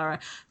Scandalara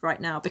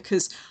right now,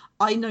 because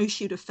I know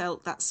she would have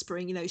felt that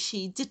spring.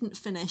 She didn't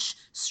finish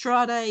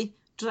Strade,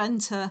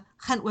 Drenthe,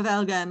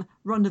 Gent-Wevelgem,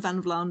 Ronde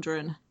van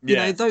Vlaanderen.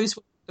 Yeah, Those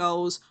were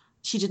goals.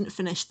 She didn't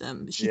finish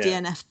them. She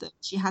yeah. DNF'd them.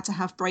 She had to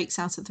have breaks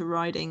out of the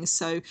riding.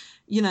 So,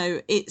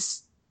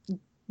 it's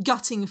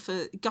gutting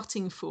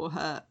for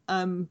her.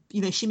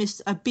 She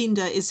missed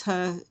Binda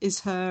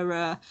is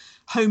her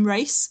home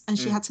race, and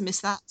she Mm. had to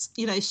miss that.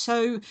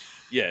 So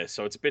Yeah,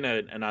 so it's been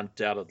an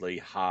undoubtedly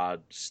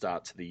hard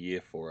start to the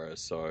year for her.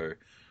 So,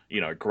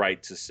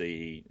 great to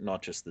see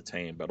not just the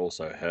team, but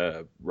also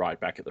her right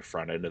back at the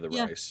front end of the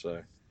yeah. race.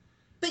 So,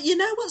 But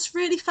what's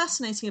really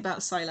fascinating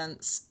about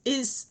Silence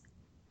is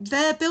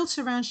they're built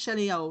around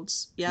Shelley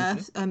Olds, yeah,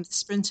 hmm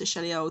sprinter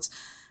Shelley Olds,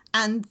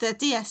 and their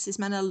DS is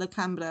Manel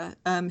Lacambra,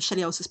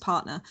 Shelley Olds'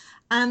 partner,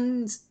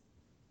 and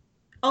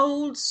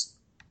Olds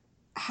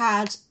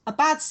had a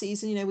bad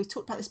season. We've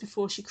talked about this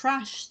before. She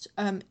crashed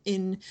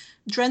in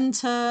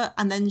Drenthe,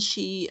 and then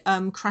she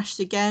crashed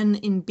again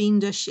in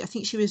Binda. I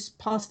think she was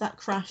part of that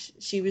crash.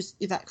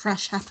 That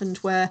crash happened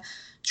where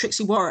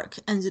Trixie Warwick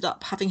ended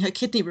up having her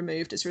kidney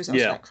removed as a result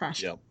of yeah, that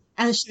crash. yeah.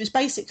 And she was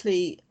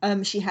basically,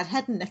 she had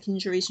head and neck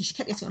injuries, and she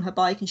kept getting on her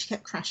bike and she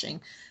kept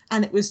crashing.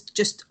 And it was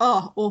just,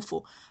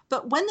 awful.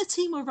 But when the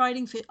team were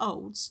riding for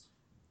Olds,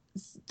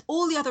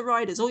 all the other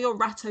riders, all your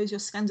Rattos, your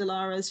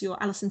Scandalaras,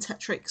 your Alison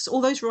Tetricks,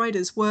 all those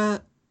riders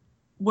were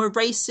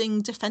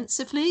racing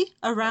defensively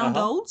around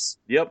Uh-huh. Olds.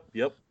 Yep,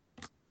 yep.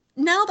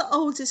 Now that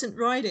Olds isn't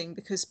riding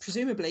because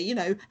presumably,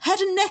 head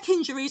and neck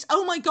injuries,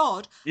 oh my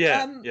God,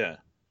 Yeah, yeah.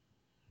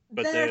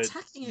 But they're they're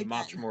attacking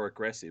much again. more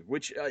aggressive,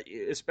 which,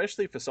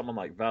 especially for someone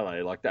like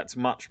Valet, like that's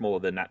much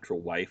more the natural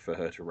way for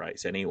her to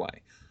race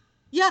anyway.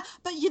 Yeah,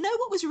 but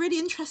what was really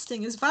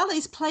interesting is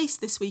Valet's place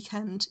this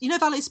weekend.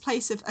 Valet's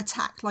place of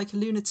attack like a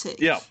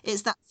lunatic. Yeah.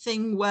 It's that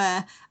thing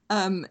where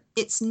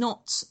it's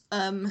not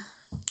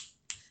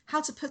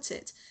how to put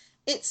it.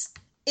 It's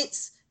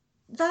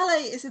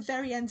Valet is a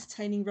very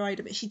entertaining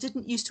rider, but she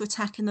didn't used to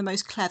attack in the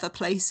most clever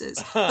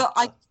places. But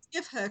I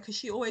give her, because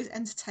she always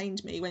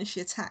entertained me when she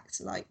attacked.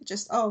 Like,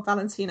 just,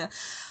 Valentina.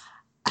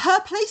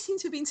 Her place seemed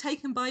to have been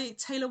taken by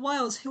Taylor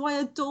Wiles, who I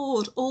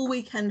adored all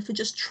weekend for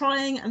just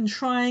trying and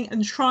trying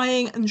and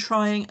trying and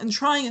trying and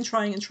trying and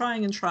trying and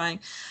trying and trying.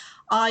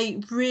 I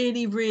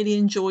really, really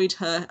enjoyed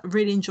her.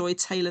 Really enjoyed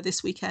Taylor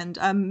this weekend.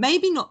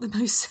 Maybe not the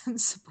most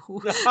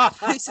sensible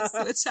places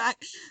to attack.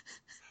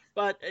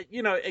 But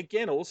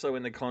again, also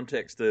in the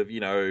context of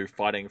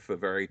fighting for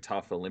very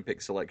tough Olympic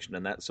selection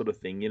and that sort of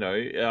thing,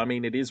 I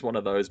mean, it is one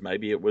of those.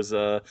 Maybe it was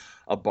a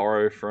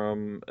borrow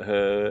from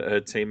her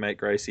teammate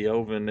Gracie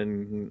Elvin,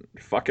 and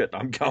fuck it,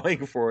 I'm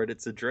going for it.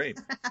 It's a dream,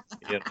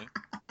 you know.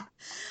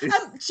 Do you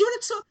want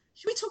to talk?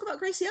 Should we talk about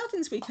Gracie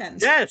Elvin's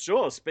weekend? Yeah,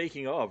 sure.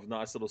 Speaking of,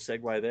 nice little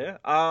segue there.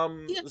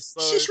 Yeah. So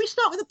Should we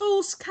start with the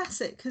Bulls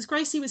Classic? Because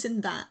Gracie was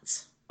in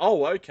that.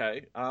 oh,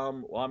 okay.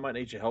 Well, I might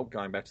need your help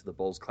going back to the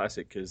Bulls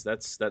Classic because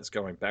that's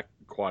going back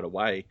quite a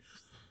way.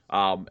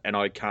 And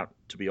I can't,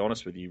 to be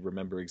honest with you,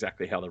 remember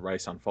exactly how the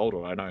race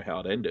unfolded. I know how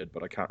it ended,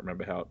 but I can't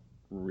remember how it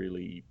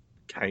really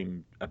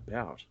came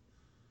about.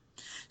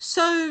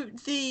 So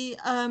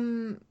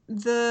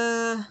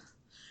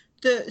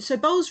so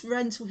Bowles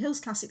Rental Hills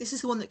Classic. This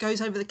is the one that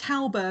goes over the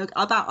Cowberg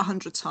about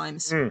 100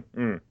 times, Mm,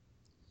 mm.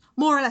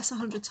 more or less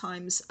 100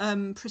 times,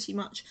 pretty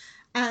much.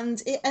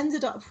 And it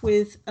ended up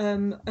with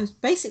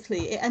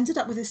basically it ended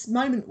up with this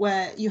moment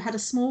where you had a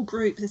small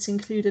group that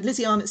included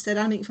Lizzie Armitstead,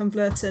 Annemiek van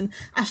Vleuten,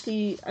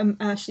 Ashley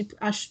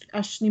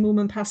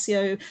Moolman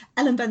Passio,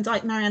 Ellen Van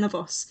Dyke, Marianne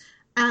Vos,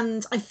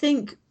 and I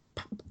think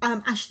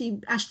Ashley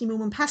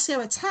Moolman Passio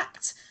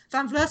attacked.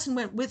 Van Vleuten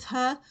went with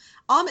her.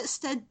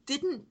 Armitstead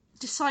didn't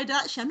decide,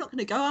 actually I'm not going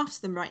to go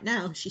after them right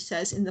now, she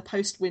says in the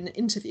post-win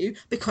interview,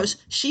 because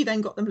she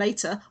then got them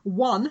later.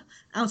 One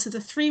out of the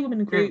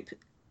three-woman group,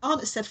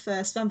 Armitstead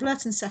first, Van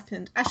Vleuten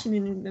second, Ashley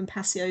Moolman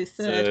Passio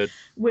third,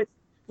 with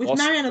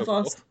Marianne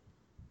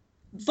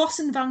Vos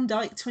and Van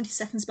Dyke 20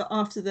 seconds but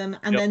after them,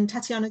 and Yep. then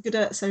Tatiana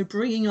Gudurzo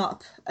bringing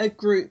up a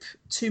group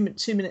 2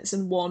 minutes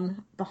and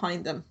one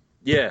behind them.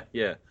 Yeah,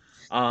 yeah.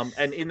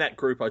 And in that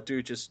group, I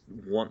do just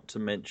want to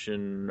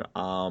mention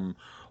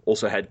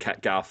also had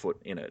Kat Garfoot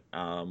in it,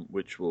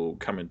 which will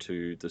come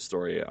into the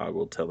story I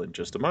will tell in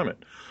just a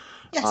moment.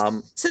 Yes.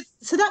 Um,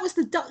 So that was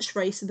the Dutch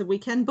race of the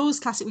weekend. Bulls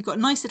Classic. We've got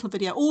a nice little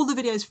video. All the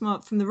videos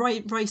from the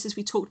races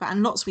we talked about,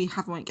 and lots we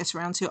won't get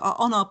around to, are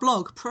on our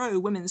blog,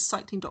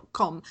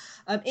 prowomenscycling.com.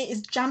 It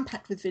is jam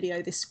packed with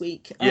video this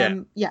week. yeah,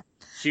 Yeah.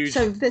 huge,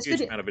 So there's huge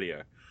video. amount of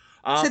video.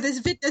 So Um,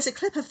 there's a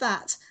clip of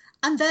that,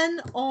 And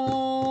then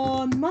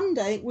on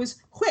Monday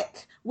was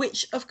Quick,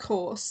 which, of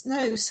course,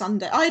 no,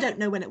 Sunday. I don't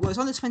know when it was,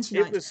 on the It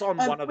 29th. was on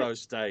one of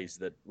those days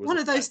that was One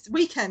of those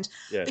weekend,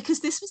 yeah, because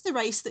this was the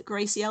race that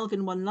Gracie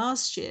Elvin won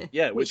last year,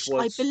 yeah, which which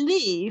I was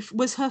believe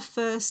was her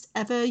first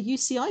ever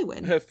UCI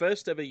win. her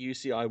first ever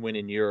UCI win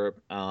in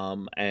Europe,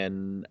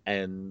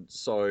 and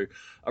so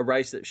a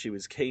race that she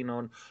was keen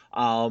on.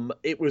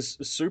 It was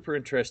super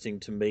interesting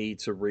to me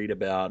to read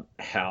about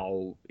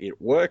how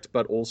it worked,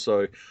 but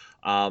also,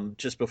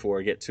 just before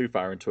I get too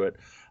far into it,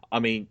 I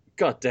mean,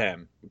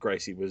 goddamn,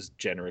 Gracie was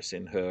generous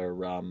in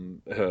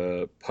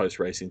her post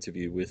race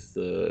interview with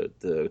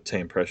the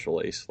team press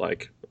release.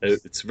 Like,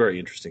 it's a very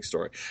interesting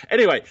story.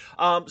 Anyway,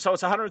 so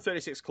it's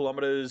 136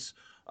 kilometers.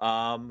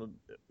 Um,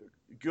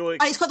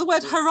 It's got the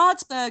word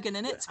Heradsbergen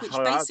in it, which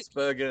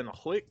basically, Haradsbergen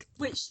Hlick.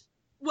 which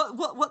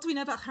what do we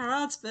know about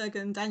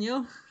Heradsbergen,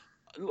 Daniel?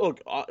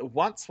 Look,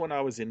 once when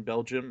I was in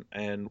Belgium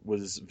and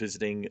was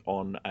visiting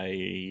on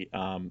a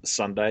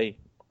Sunday,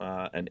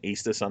 an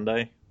Easter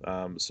Sunday.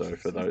 So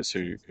for those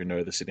who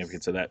know the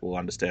significance of that will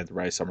understand the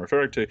race I'm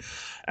referring to.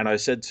 And I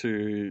said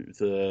to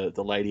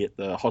the lady at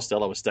the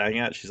hostel I was staying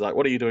at, she's like,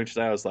 "What are you doing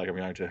today?" I was like, "I'm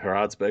going to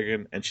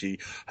Heradsbergen." And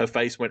her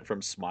face went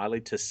from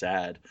smiley to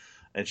sad.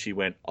 And she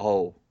went,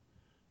 "Oh,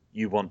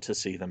 you want to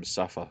see them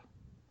suffer."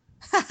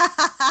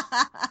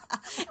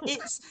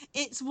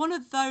 It's one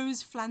of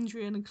those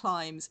Flandrian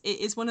climbs. It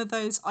is one of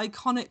those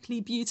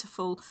iconically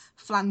beautiful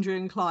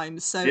Flandrian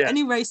climbs. So Yeah.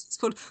 any race that's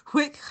called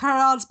Hwick,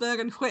 Heradsberg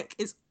and Hwick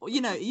is,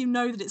 you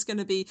know that it's going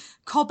to be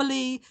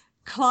cobbly,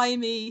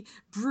 climby,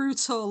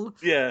 brutal,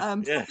 Yeah.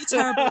 probably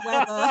terrible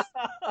weather.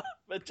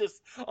 But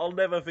I'll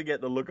never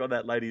forget the look on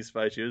that lady's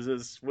face. She was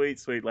a sweet,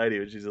 sweet lady,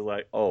 and she's just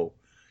like, "Oh,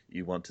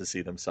 you want to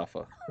see them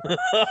suffer."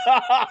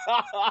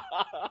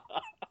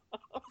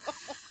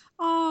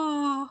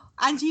 Oh,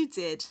 and you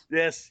did.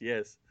 Yes,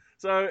 yes.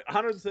 So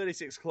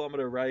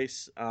 136-kilometer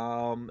race,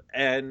 and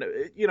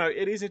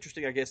it is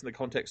interesting, I guess, in the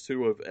context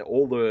too of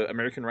all the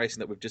American racing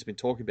that we've just been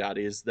talking about,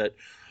 is that,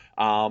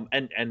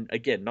 and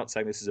again, not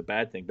saying this is a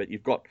bad thing, but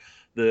you've got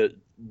the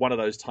one of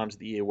those times of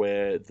the year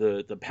where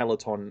the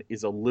peloton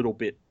is a little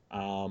bit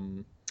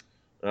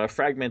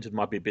fragmented,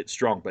 might be a bit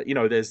strong, but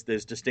there's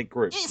distinct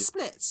groups. It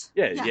splits.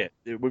 Yeah,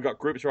 yeah. We've got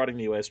groups riding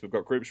in the US, we've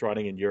got groups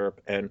riding in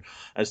Europe and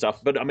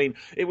stuff. But I mean,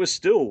 it was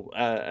still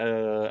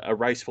a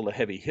race full of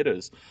heavy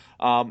hitters.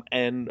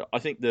 And I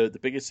think the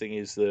biggest thing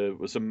is there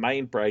was a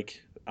main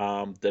break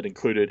that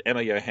included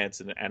Emma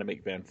Johansson and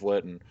Annemiek van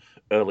Vleuten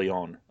early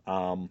on.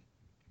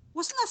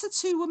 Wasn't that a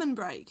 2-woman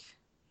break?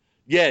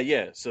 Yeah,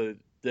 yeah. So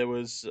there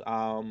was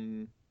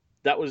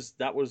that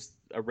was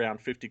around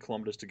 50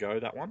 kilometers to go,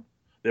 that one.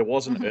 There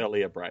was an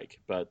earlier break,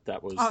 but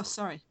that was. Oh,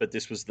 sorry. But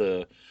this was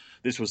the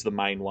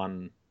main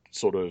one,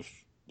 sort of.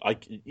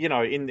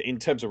 In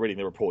terms of reading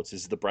the reports,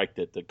 this is the break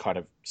that kind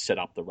of set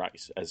up the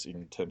race, as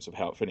in terms of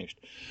how it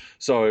finished.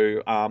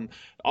 So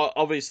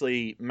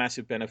obviously,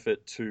 massive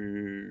benefit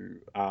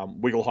to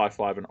Wiggle High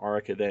Five and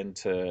Orica then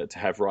to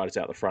have riders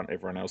out the front.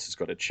 Everyone else has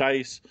got to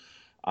chase.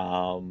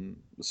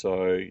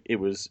 So it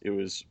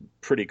was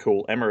pretty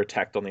cool. Emma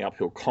attacked on the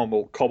uphill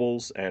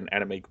cobbles, and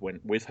Annemiek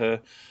went with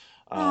her.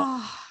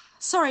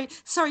 Sorry,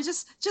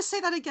 just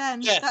say that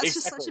again. Yeah, That's exactly.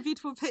 just such a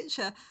beautiful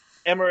picture.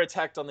 Emma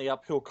attacked on the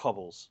uphill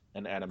cobbles,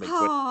 and Annemiek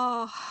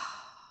went.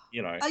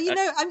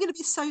 I'm going to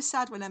be so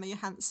sad when Emma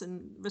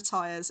Johansson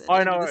retires at the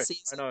I end know, of the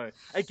season. I know.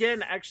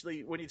 Again,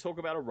 actually, when you talk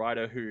about a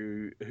rider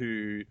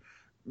who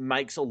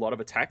makes a lot of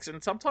attacks,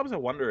 and sometimes I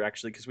wonder,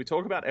 actually, because we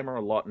talk about Emma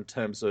a lot in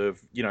terms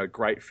of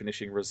great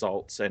finishing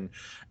results and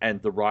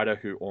the rider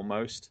who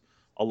almost.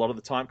 A lot of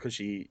the time, because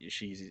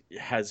she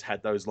has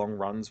had those long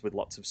runs with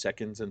lots of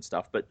seconds and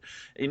stuff. But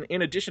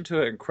in addition to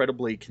her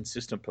incredibly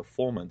consistent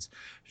performance,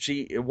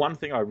 one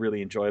thing I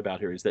really enjoy about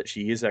her is that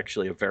she is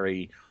actually a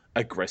very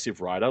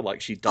aggressive rider.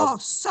 Like, she does. Oh,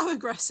 so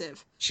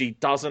aggressive. She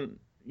doesn't,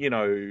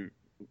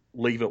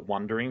 leave it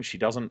wondering. She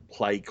doesn't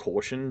play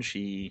caution.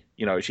 She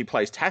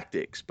plays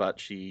tactics, but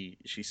she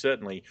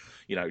certainly,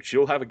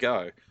 she'll have a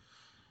go.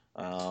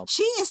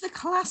 She is the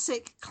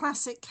classic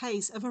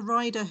case of a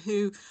rider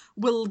who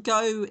will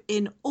go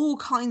in all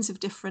kinds of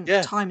different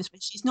times,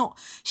 but she's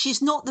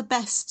not the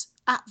best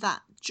at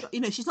that.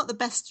 She's not the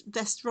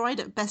best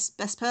rider, best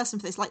person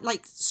for this.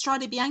 Like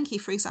Strade Bianchi,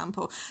 for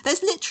example.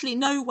 There's literally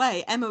no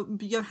way Emma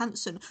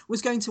Johansson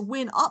was going to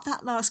win up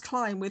that last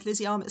climb with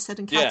Lizzie Armitstead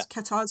and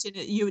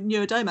Katarzyna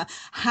Neurodoma.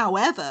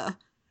 However,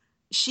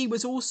 she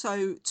was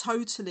also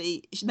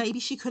totally. Maybe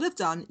she could have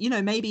done.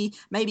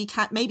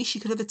 Maybe she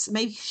could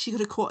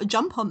have caught a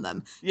jump on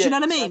them. Yeah, do you know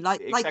what I mean?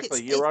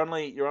 Exactly. You're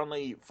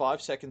only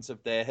 5 seconds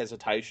of their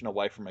hesitation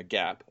away from a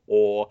gap,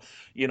 or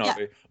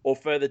or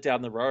further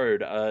down the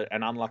road,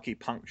 an unlucky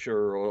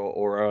puncture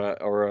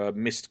or a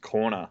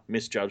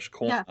misjudged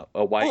corner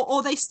away,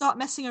 or they start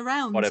messing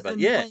around. Whatever.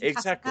 And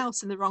exactly.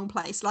 House in the wrong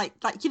place.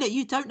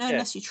 You don't know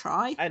unless you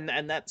try.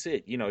 And that's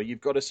it. You've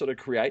got to sort of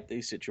create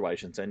these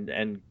situations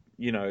and.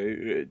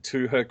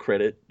 To her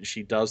credit,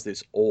 she does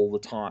this all the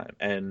time.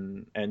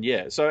 And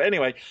yeah. So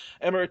anyway,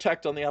 Emma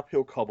attacked on the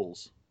uphill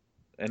cobbles.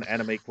 and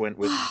Annemiek went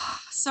with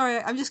Sorry,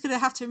 I'm just going to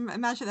have to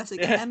imagine that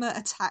again. yeah, Emma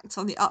attacked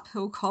on the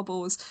uphill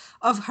cobbles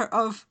of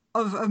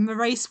a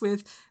race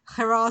with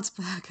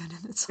Gerardsbergen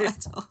in the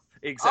title.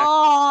 exactly.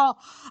 Oh,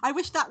 I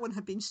wish that one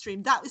had been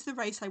streamed. That was the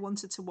race I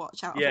wanted to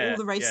watch out of all Yeah,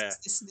 the yeah.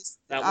 races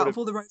That would out have of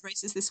all the road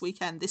races this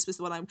weekend. This was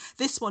the one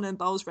this one and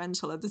Bowles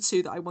Rental are the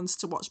two that I wanted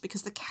to watch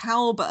because the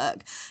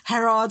Kalberg,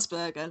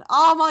 Gerardsbergen.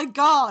 Oh my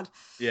God.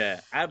 yeah,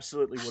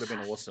 absolutely would have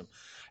been awesome.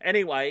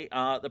 Anyway,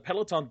 the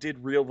peloton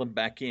did reel them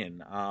back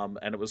in,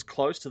 and it was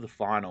close to the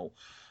final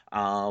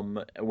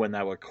when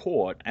they were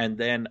caught. And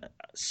then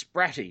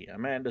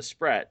Amanda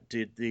Spratt,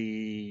 did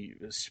the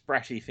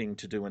Spratty thing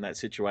to do in that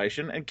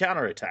situation and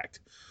counterattacked.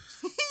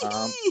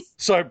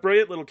 So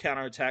brilliant little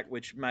counterattack,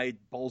 which made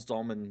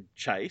Bolsdom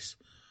chase,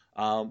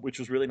 which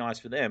was really nice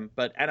for them.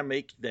 But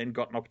Annemiek then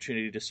got an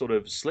opportunity to sort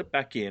of slip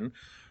back in,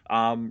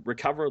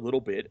 recover a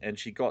little bit, and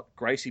she got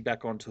Gracie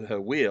back onto her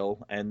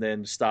wheel, and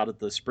then started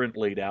the sprint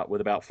lead out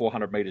with about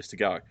 400 meters to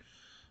go,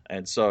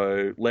 and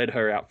so led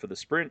her out for the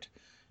sprint.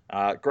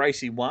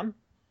 Gracie won.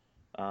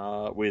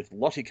 With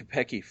Lottie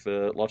Kopecky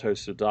for Lotto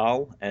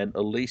Soudal and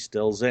Elise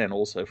Delzen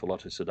also for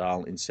Lotto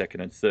Soudal in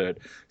second and third.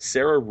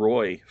 Sarah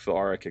Roy for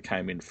Orica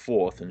came in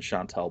fourth, and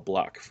Chantal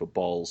Black for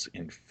Bowles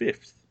in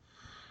fifth.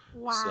 So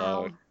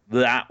Wow.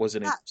 that was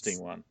an interesting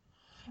That's one.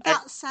 And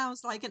that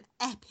sounds like an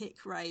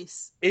epic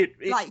race. it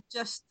Like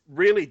just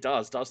really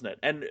does, doesn't it?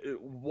 And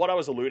what I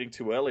was alluding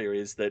to earlier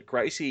is that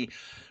Gracie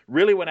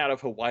really went out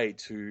of her way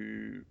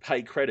to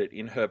pay credit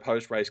in her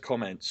post-race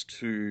comments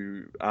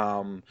to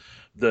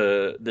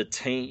the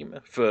team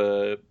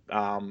for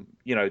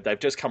they've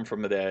just come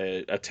from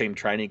a team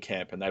training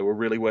camp, and they were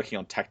really working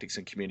on tactics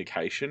and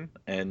communication,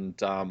 and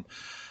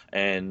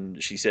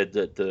she said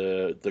that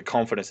the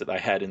confidence that they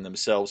had in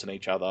themselves and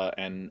each other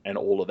and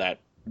all of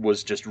that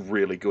was just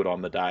really good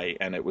on the day,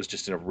 and it was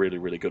just in a really,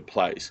 really good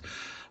place.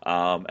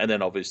 And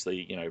then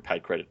obviously,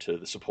 paid credit to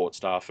the support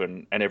staff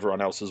and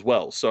everyone else as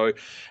well. So,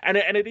 and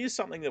it is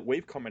something that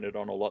we've commented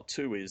on a lot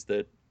too, is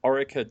that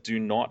Orica do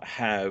not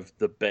have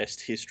the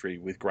best history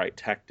with great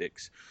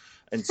tactics.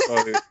 And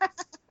so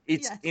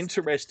it's yes.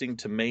 interesting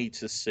to me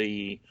to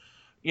see,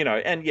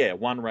 and yeah,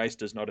 one race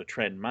does not a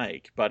trend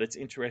make, but it's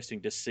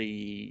interesting to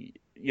see,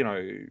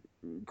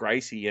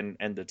 Gracie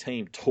and the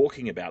team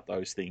talking about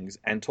those things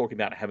and talking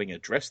about having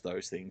addressed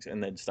those things,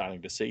 and then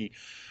starting to see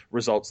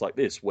results like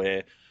this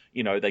where,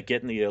 they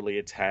get in the early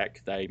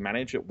attack, they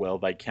manage it well,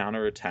 they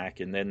counter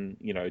attack, and then,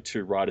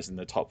 two riders in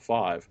the top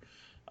five.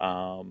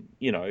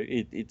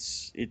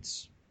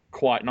 It's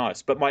quite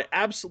nice. But my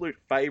absolute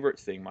favorite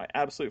thing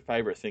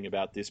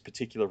about this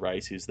particular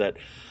race is that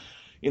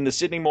in the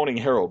Sydney Morning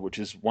Herald, which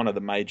is one of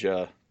the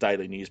major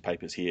daily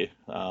newspapers here,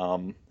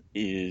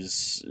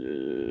 is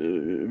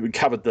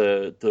covered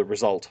the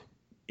result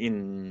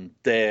in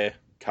their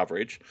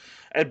coverage.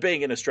 And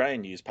being an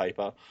Australian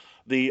newspaper,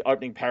 the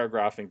opening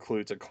paragraph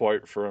includes a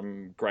quote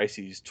from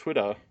Gracie's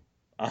Twitter.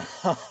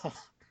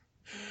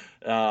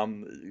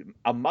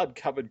 A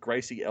mud-covered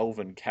Gracie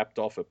Elvin capped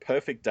off a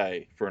perfect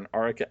day for an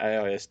Orica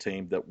AIS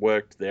team that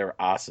worked their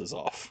asses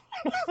off.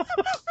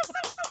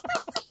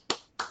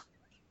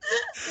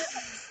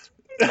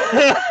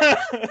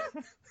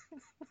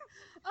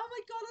 Oh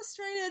my God,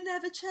 Australia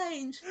never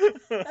change.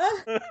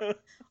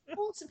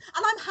 Awesome.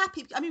 And I'm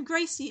happy. I mean,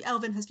 Gracie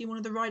Elvin has been one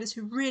of the riders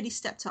who really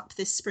stepped up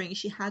this spring.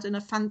 She had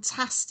a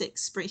fantastic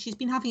spring. She's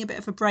been having a bit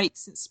of a break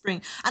since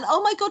spring. And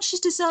oh my God,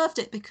 she's deserved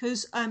it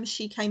because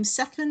she came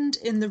second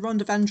in the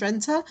Ronde van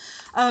Drenthe.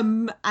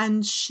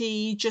 And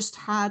she just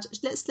had,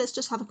 let's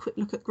just have a quick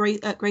look at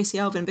Gracie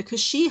Elvin, because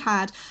she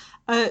had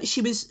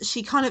she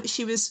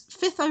was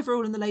fifth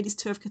overall in the ladies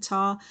tour of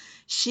Qatar.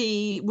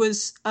 She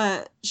was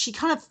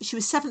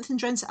seventh in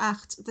Drenthe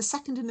Acht, the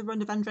second in the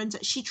Ronde van Drenthe.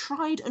 She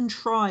tried and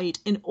tried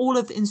in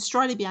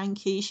Strade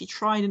Bianchi. She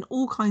tried in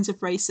all kinds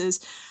of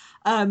races.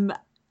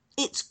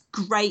 It's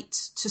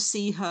great to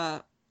see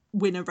her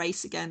win a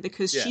race again,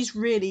 because Yeah. she's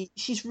really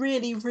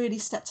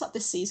stepped up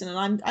this season,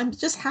 and I'm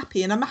just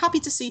happy, and I'm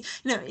happy to see.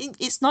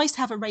 It's nice to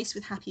have a race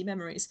with happy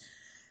memories.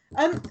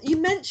 You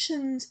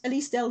mentioned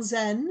Elise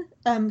Delzen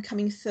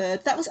coming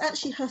third. That was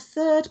actually her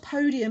third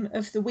podium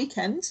of the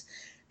weekend,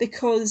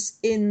 because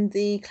in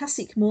the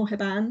Classique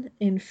Mourheban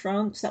in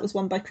France, that was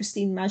won by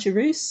Christine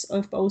Majerus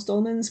of Bowles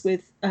Dolmans,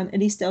 with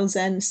Elise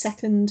Delzen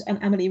second and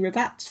Amélie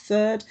Rivat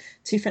third,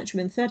 two French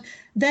women third.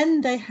 Then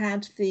they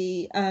had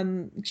the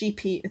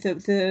GP,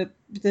 the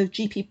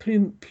GP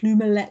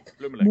Plumelec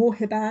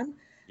Mourheban,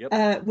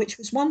 Yep. which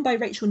was won by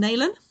Rachel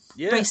Neylan.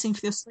 Yeah. Racing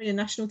for the Australian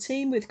national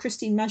team, with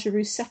Christine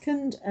Majerus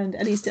second and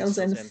Elise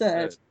Delzen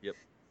third. Yep.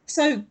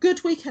 So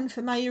good weekend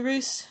for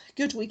Majerus,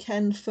 good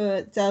weekend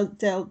for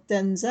Delzen,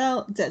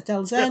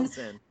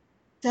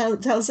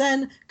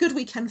 good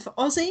weekend for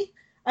Aussie.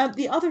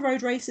 The other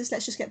road races,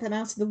 let's just get them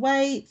out of the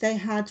way. They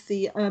had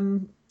the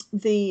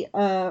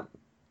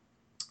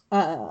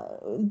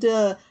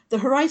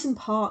Horizon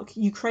Park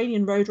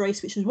Ukrainian road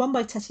race, which was won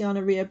by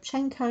Tetiana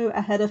Ryabchenko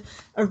ahead of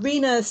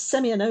Arina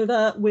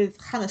Semyonova, with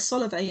Hannah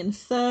Solovey in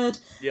third.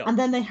 Yep. And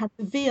then they had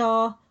the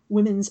VR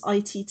Women's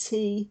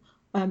ITT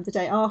the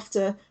day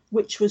after,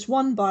 which was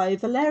won by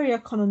Valeria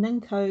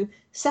Kononenko,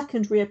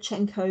 second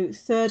Ryabchenko,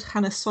 third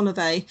Hannah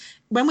Solovey.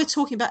 When we're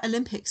talking about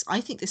Olympics, I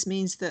think this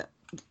means that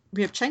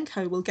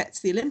Ryabchenko will get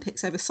to the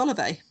Olympics over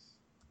Solovey.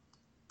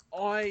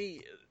 I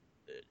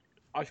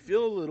I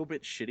feel a little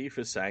bit shitty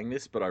for saying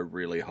this, but I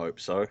really hope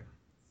so.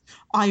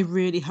 I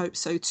really hope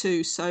so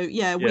too. So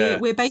yeah, we're Yeah.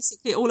 we're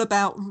basically all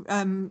about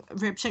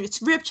Ryabchenko. It's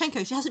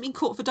Ryabchenko. She hasn't been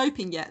caught for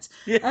doping yet.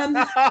 Yeah. Um,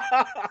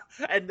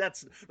 And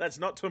that's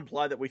not to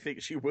imply that we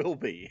think she will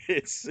be.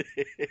 It's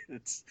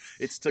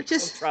to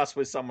just contrast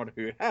with someone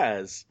who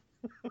has.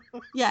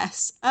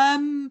 Yes.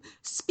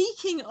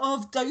 Speaking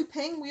of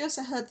doping, we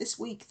also heard this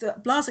week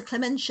that Blaza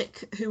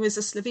Klemenchik, who is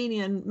a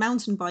Slovenian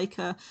mountain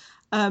biker,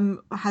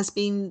 has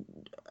been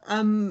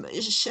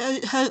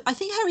I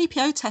think her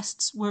EPO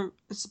tests were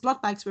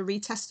blood bags were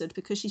retested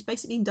because she's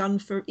basically been done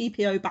for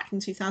EPO back in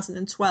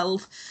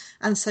 2012,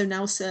 and so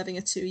now serving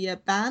a 2-year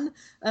ban.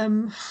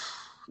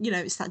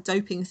 It's that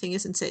doping thing,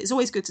 isn't it? It's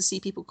always good to see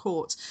people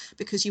caught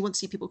because you want to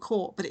see people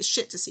caught, but it's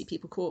shit to see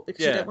people caught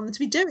because you Yeah, don't want them to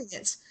be doing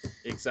it.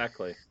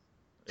 exactly.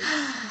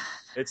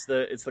 It's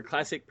the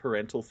classic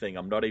parental thing.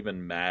 I'm not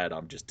even mad.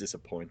 I'm just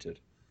disappointed.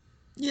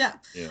 Yeah.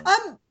 Yeah.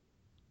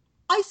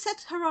 I said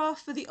hurrah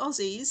for the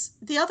Aussies.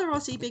 The other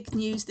Aussie big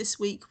news this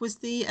week was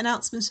the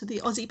announcement of the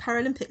Aussie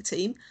Paralympic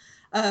team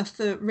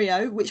for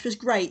Rio, which was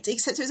great,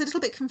 except it was a little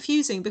bit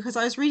confusing because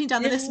I was reading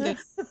down the list and Yeah.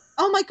 going,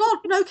 oh my God,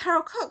 no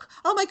Carol Cook.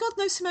 Oh my God,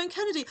 no Simone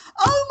Kennedy.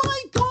 Oh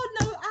my God,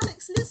 no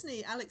Alex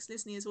Lisney. Alex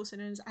Lisney is also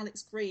known as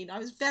Alex Green. I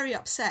was very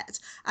upset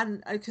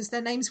and because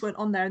their names weren't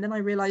on there. And then I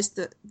realised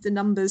that the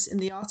numbers in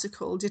the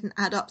article didn't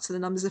add up to the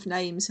numbers of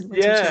names and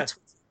went onto their Yeah. Twitter.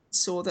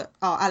 Saw that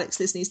Alex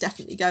Lisney's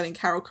definitely going,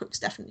 Carol Cook's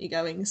definitely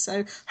going.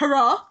 So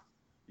hurrah!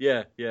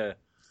 Yeah. Yeah.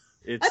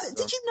 It's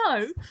Did you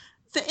know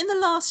that in the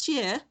last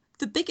year,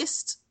 the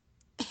biggest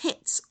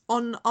hit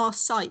on our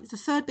site, the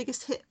third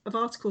biggest hit of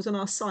articles on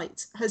our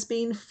site, has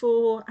been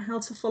for how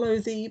to follow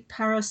the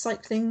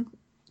paracycling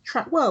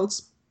track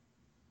worlds?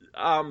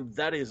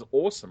 that is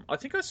awesome. I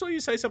think I saw you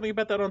say something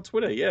about that on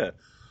Twitter. Yeah.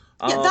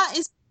 Yeah, Um. that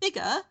is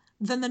bigger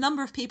than the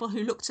number of people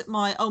who looked at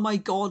my oh my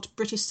god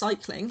British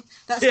cycling.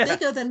 That's Yeah.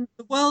 bigger than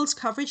the world's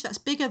coverage. That's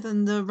bigger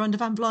than the Ronde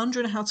van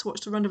Vlaanderen and how to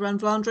watch the Ronde van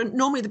Vlaanderen.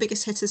 Normally, the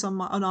biggest hitters on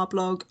our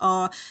blog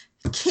are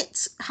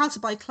kits, how to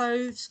buy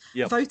clothes,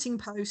 Yep. voting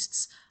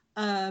posts,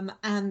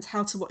 and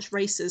how to watch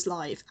races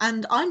live.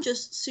 And I'm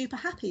just super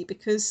happy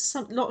because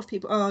a lot of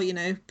people,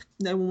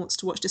 no one wants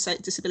to watch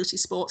disability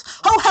sports.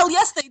 Oh hell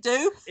yes they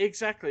do.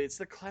 Exactly. It's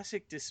the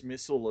classic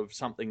dismissal of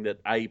something that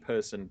a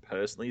person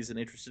personally isn't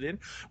interested in,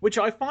 which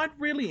I find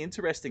really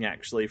interesting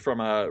actually from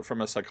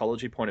a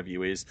psychology point of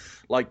view is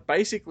like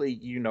basically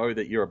you know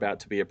that you're about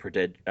to be a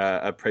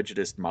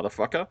prejudiced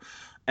motherfucker.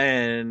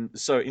 And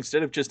so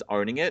instead of just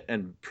owning it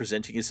and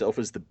presenting yourself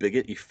as the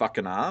bigot you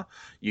fucking are,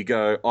 you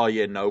go, "Oh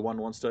yeah, no one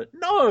wants to."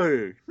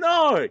 No,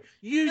 no,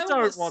 you No one don't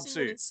wants to want see to.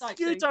 women's You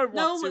cycling. don't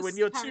No want one to, wants and to see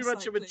you're too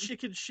much of a paracycling.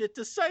 chicken shit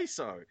to say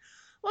so.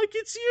 Like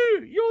it's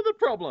you. You're the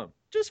problem.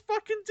 Just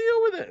fucking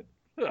deal with it.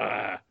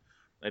 Ah.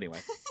 Anyway.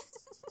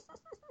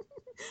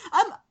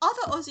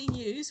 Other Aussie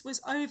news was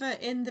over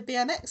in the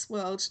BMX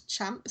World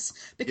Champs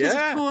because, of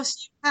Yeah.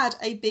 course, you had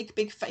a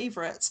big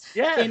favourite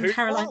Yeah. in Who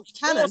Caroline was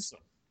Buchanan. awesome?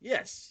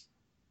 Yes.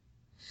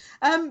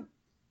 Um,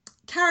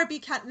 Cara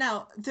Buchanan.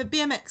 Now, the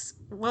BMX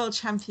World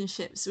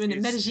Championships were in Is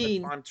a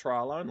Medellin. time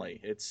trial only.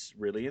 It's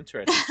really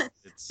interesting.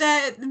 It's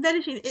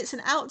Medellin. It's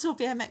an outdoor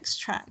BMX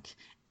track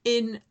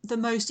in the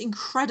most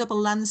incredible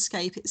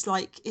landscape. It's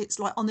like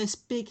on this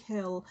big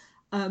hill,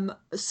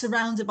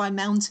 surrounded by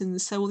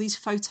mountains. So all these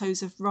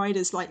photos of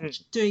riders like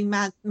Mm. doing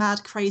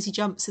mad, crazy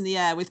jumps in the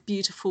air with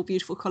beautiful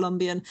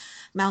Colombian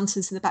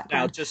mountains in the Now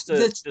background. just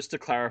The to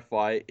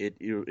clarify,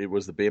 it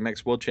was the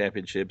BMX World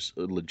Championships,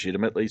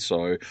 legitimately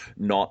so,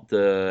 not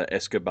the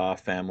Escobar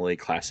Family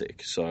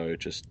Classic. So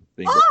just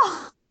being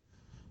oh,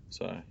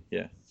 so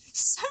yeah.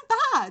 so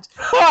bad.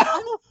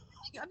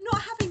 I'm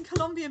not having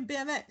Colombian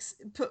BMX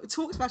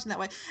talked about in that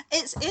way.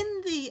 It's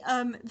in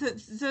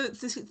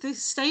the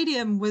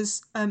stadium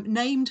was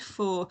named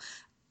for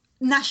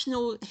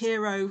national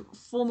hero,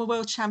 former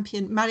world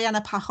champion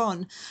Mariana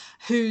Pajon,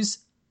 who's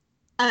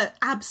an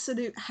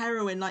absolute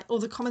heroine. Like all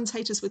the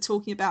commentators were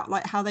talking about,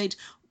 like how they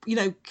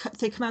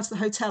come out of the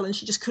hotel and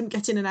she just couldn't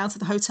get in and out of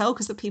the hotel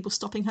because the people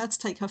stopping her to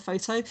take her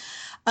photo.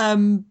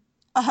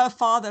 Her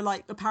father,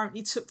 like,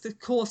 apparently took the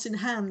course in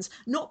hand,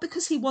 not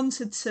because he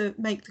wanted to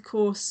make the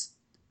course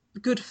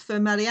good for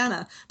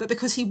Mariana, but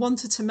because he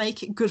wanted to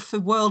make it good for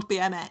World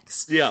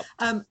BMX. Yeah.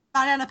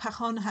 Mariana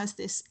Pajon has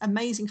this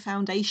amazing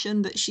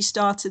foundation that she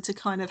started to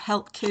kind of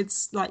help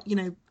kids, like,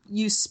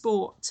 use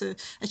sport to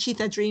achieve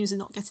their dreams and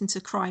not get into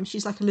crime.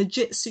 She's like a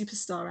legit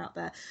superstar out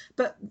there.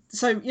 But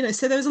so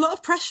there was a lot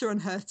of pressure on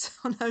her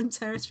on home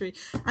territory.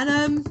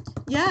 And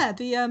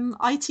the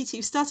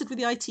ITT started with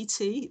the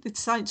ITT,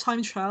 the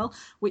time trial,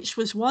 which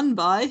was won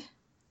by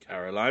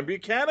Caroline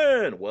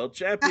Buchanan, world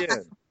champion.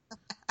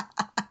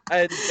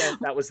 And then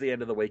that was the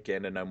end of the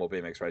weekend, and no more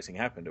BMX racing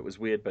happened. It was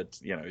weird, but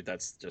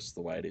that's just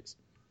the way it is.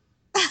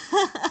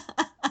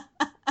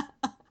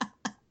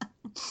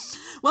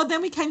 Well,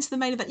 then we came to the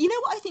main event. You know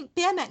what I think?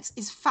 BMX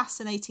is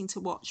fascinating to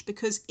watch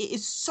because it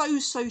is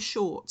so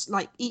short.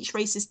 Like each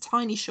race is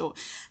tiny short,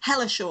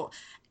 hella short.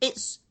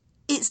 It's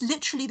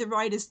literally the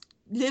riders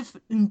live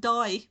and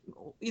die,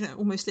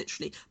 almost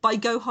literally by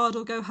go hard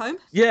or go home.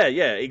 Yeah,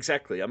 yeah,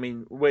 exactly. I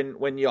mean,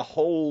 when your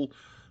whole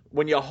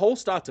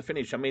start to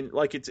finish, I mean,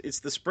 like it's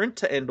the sprint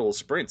to end all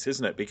sprints,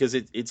 isn't it? Because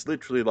it's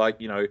literally like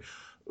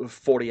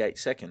 48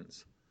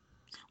 seconds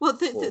Well, or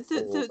whatever.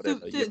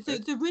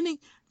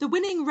 the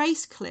winning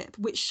race clip,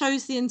 which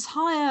shows the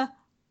entire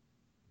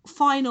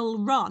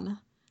final run,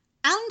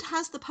 and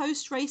has the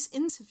post race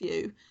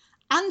interview,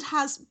 and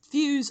has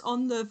views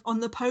on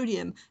the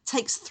podium,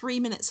 takes 3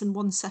 minutes and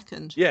 1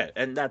 second. Yeah,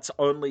 and it's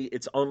only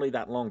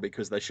that long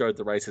because they showed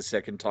the race a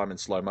second time in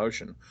slow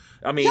motion.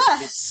 I mean,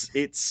 Yes.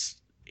 it's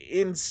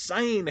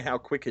insane how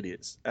quick it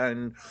is,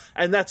 and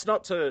that's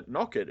not to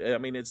knock it. I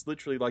mean, it's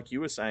literally like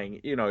you were saying.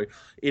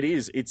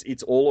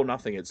 It's all or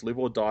nothing. It's live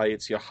or die.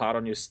 It's your heart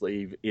on your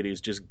sleeve. It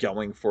is just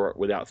going for it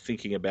without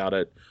thinking about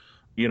it.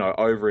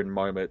 Over in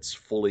moments,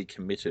 fully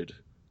committed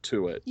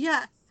to it.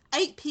 Yeah.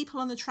 8 people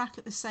on the track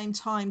at the same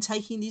time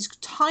taking these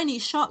tiny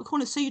sharp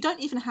corners, so you don't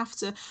even have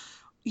to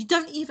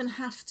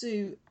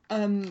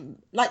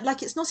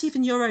like it's not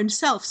even your own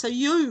self. So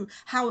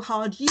how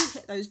hard you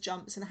hit those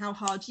jumps and how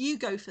hard you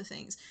go for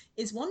things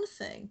is one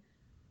thing,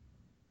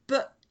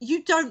 but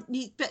you don't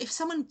need. But if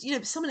someone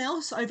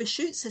else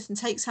overshoots it and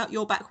takes out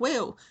your back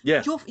wheel,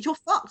 Yeah, you're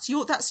fucked. That's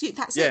you. That's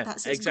yeah, it.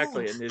 That's it's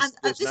exactly. gone. And And at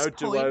there's this no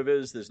point,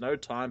 do-overs, there's no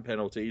time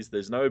penalties,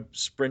 there's no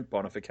sprint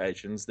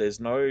bonifications, there's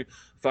no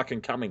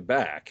fucking coming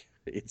back.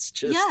 It's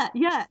just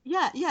yeah.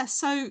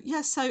 So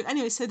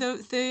anyway, so the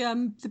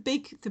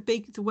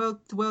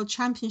world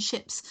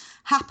championships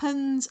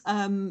happened.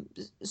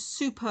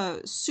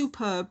 Super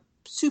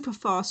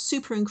fast,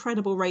 super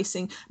incredible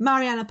racing.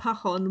 Mariana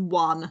Pajon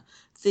won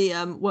the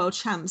world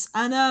champs,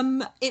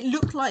 and it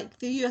looked like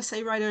the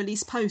USA rider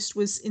Elise Post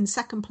was in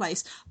second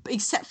place, but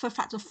except for the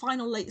fact a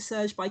final late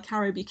surge by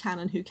Caro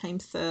Buchanan, who came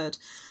third.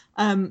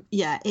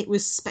 Yeah, it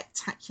was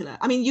spectacular.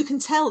 I mean, you can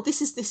tell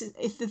this is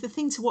if the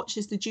thing to watch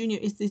is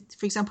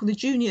for example, the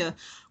junior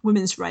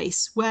women's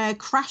race where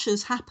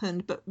crashes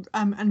happened, but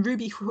and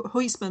Ruby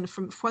Huisman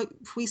from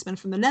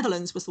the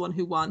Netherlands was the one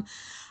who won.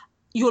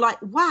 You're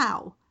like,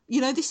 wow,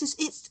 this is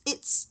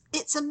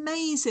it's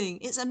amazing.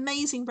 It's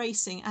amazing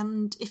racing,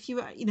 and if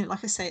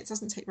like I say, it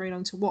doesn't take very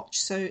long to watch.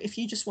 So if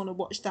you just want to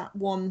watch that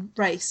one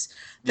race,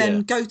 then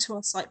yeah. go to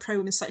our site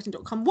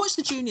prowomenscycling.com. Watch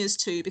the juniors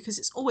too, because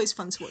it's always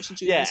fun to watch the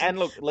Yeah, juniors. and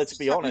look, let's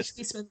be honest.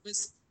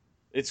 Was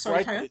It's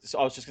sorry, great. carry on.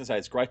 I was just going to say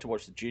it's great to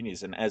watch the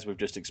juniors, and as we've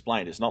just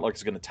explained, it's not like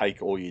it's going to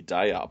take all your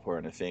day up or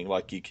anything.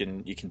 Like you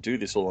can do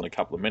this all in a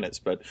couple of minutes,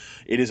 but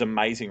it is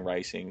amazing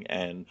racing,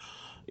 and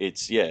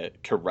it's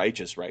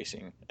courageous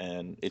racing,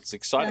 and it's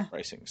exciting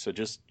racing. So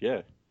just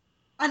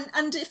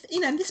And if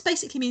and this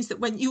basically means that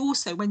when you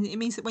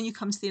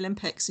come to the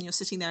Olympics and you're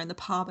sitting there in the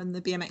pub and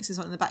the BMX is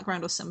on in the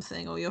background or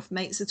something, or your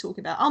mates are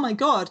talking about, oh my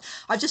god,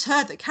 I've just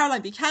heard that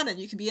Caroline Buchanan,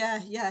 you could be her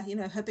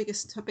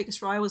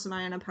biggest rivals are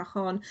Mariana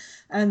Pajon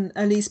and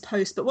Elise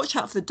Post, but watch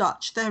out for the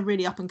Dutch, they're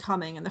really up and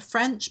coming, and the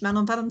French,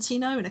 Manon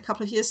Valentino, in a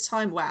couple of years'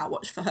 time, wow,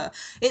 watch for her.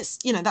 It's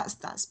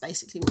that's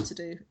basically what to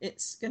do.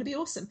 It's going to be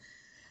awesome.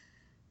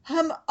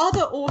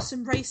 Other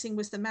awesome racing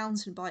was the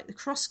mountain bike, the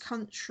cross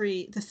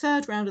country, the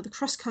third round of the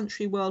cross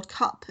country World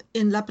Cup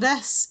in La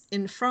Bresse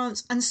in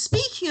France. And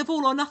speaking of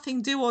all or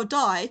nothing, do or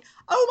die,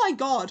 oh my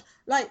god!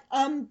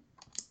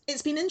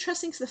 It's been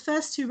interesting because the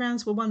first 2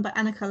 rounds were won by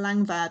Annika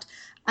Langvad,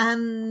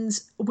 and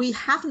we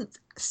haven't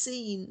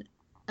seen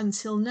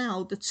until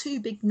now the two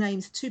big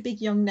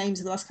young names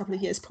of the last couple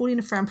of years,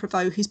 Paulina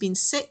Fran-Prévot, who's been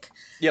sick,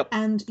 yep.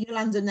 and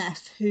Yolanda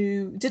Neff,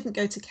 who didn't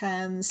go to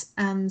Cairns,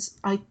 and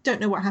I don't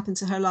know what happened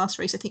to her last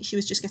race. I think she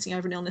was just getting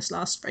over an illness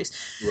last race.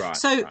 Right.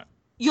 So right.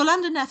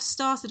 Yolanda Neff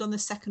started on the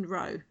second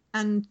row,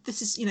 and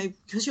this is,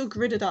 because you're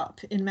gridded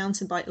up in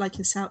mountain bike, like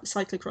in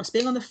cyclocross,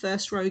 being on the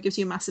first row gives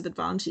you a massive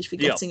advantage for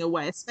getting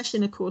away, especially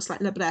in a course like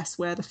La Bresse,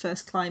 where the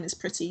first climb is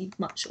pretty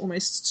much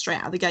almost straight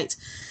out of the gate.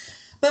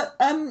 But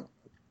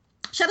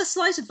she had a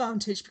slight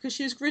advantage because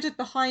she was gridded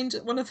behind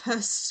one of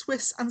her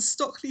Swiss and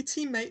Stockley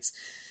teammates,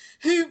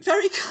 who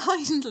very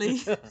kindly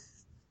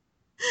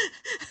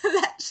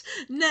let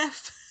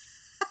Neff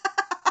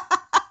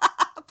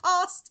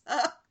past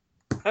her.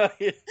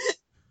 Yeah.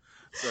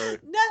 So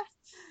Neff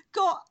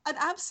got an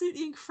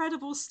absolutely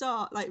incredible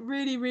start, like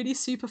really, really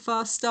super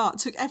fast start.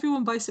 Took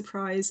everyone by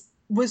surprise.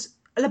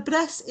 La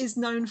Bresse is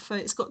known for,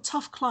 it's got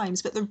tough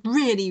climbs, but the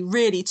really,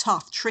 really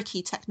tough,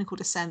 tricky technical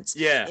descents.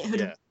 yeah.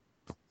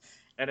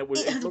 And it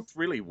looked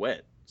really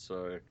wet.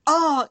 So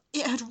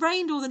it had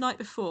rained all the night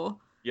before.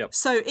 Yep.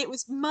 So it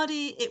was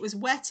muddy, it was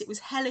wet, it was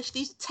hellish.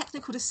 These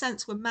technical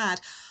descents were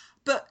mad.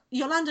 But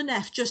Yolanda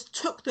Neff just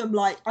took them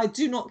like, I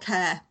do not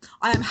care.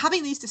 I am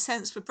having these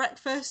descents for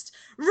breakfast.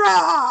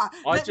 Rah!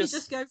 Let me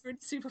just go for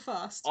it super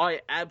fast.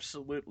 I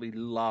absolutely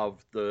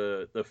love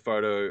the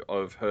photo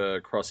of her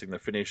crossing the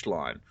finish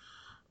line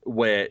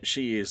where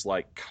she is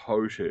like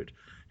coated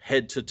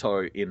head to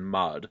toe in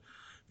mud.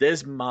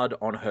 There's mud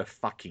on her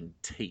fucking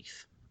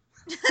teeth.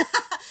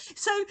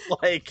 So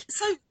Like,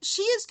 so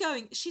she is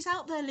going, she's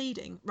out there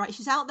leading, right?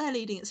 She's out there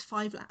leading. It's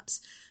 5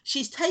 laps.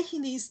 She's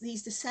taking these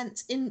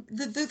descents in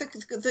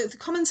the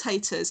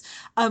commentators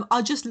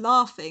are just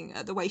laughing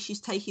at the way she's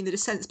taking the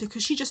descents,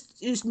 because she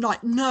just is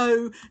like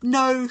no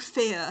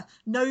fear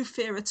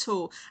at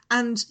all.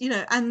 And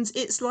and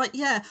it's like,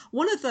 yeah,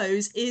 one of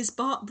those is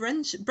Bart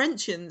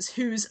Brenchens,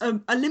 who's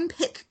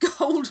Olympic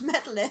gold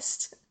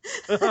medalist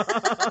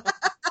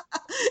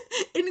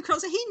in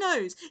cross. He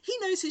knows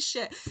his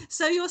shit.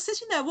 So you're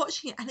sitting there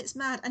watching it, and it's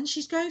mad. And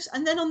she goes,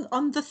 and then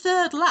on the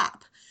third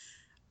lap,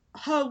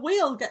 her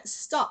wheel gets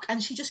stuck,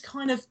 and she just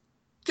kind of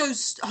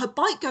goes.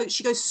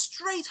 She goes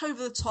straight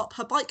over the top.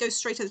 Her bike goes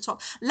straight over the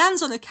top,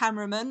 lands on a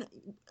cameraman,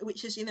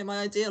 which is my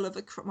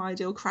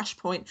ideal crash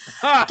point.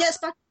 Gets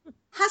back,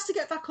 has to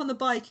get back on the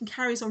bike, and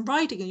carries on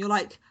riding. And you're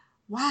like,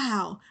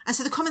 wow. And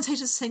so the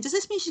commentators are saying, does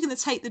this mean she's going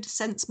to take the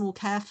descents more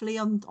carefully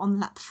on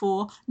lap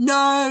 4?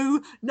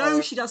 No,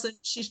 she doesn't.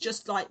 She's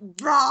just like,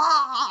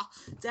 rah,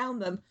 down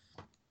them.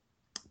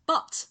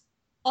 But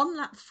on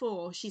lap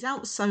 4, she's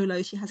out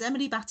solo. She has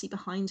Emily Batty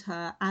behind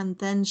her, and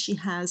then she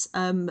has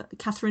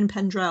Catherine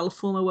Pendrell,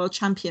 former world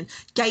champion,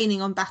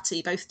 gaining on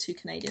Batty, both two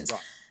Canadians. Right.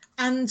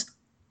 And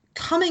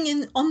coming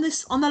in on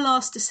the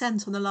last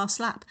descent, on the last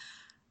lap,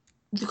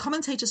 the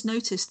commentators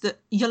noticed that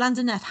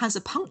Yolanda Neff has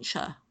a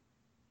puncture.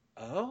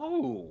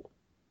 Oh.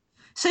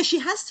 So she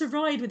has to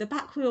ride with a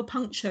back wheel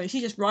puncture, and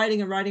she's just riding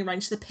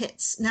to the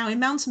pits. Now, in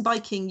mountain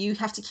biking, you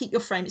have to keep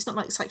your frame. It's not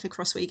like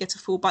cyclocross where you get a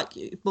full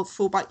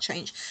bike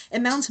change.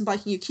 In mountain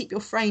biking, you keep your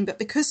frame, but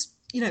because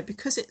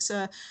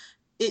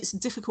it's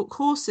difficult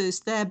courses,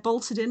 they're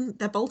bolted in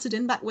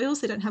back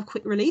wheels. They don't have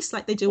quick release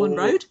like they do on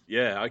road.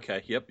 Yeah.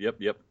 Okay. Yep.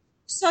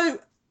 So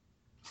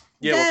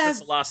yeah, well, that's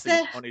the last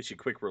thing you want is your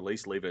quick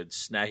release lever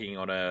snagging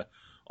on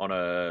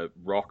a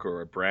rock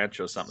or a branch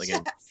or something,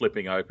 and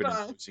flipping open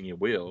and losing your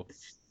wheel.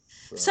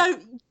 So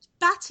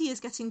Batty is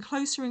getting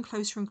closer and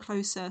closer and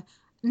closer.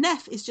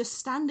 Neff is just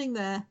standing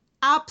there,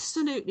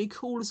 absolutely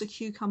cool as a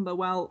cucumber.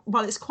 Well,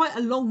 it's quite a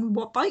long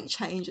bike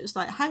change. It's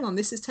like, hang on,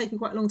 this is taking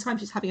quite a long time.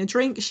 She's having a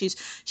drink. She's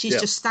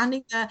just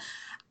standing there.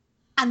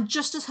 And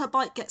just as her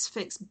bike gets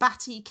fixed,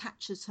 Batty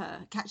catches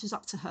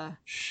up to her.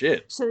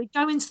 Shit. So they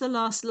go into the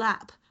last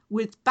lap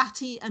with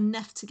Batty and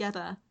Neff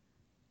together.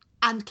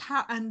 And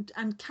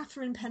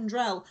Catherine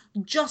Pendrell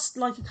just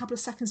like a couple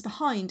of seconds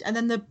behind, and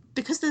then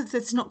because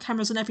there's not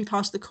cameras on every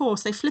part of the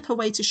course, they flip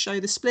away to show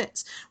the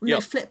splits. When they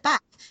flip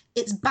back,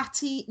 it's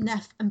Batty,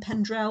 Neff, and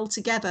Pendrell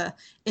together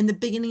in the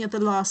beginning of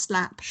the last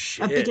lap.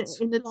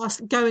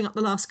 Going up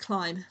the last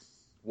climb.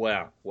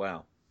 Wow.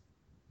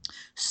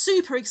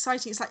 Super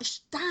exciting. It's like,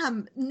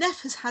 damn,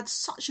 Neff has had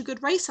such a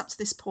good race up to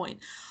this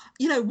point.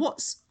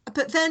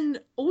 But then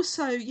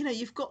also,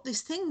 you've got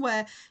this thing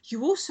where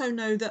you also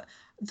know that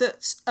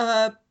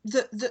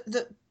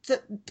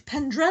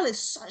Pendrell is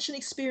such an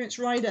experienced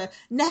rider.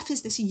 Neff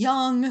is this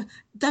young,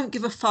 don't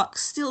give a fuck,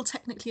 still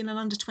technically in an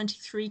under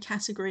 23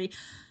 category.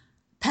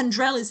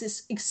 Pendrell is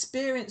this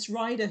experienced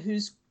rider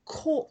who's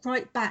caught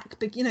right back.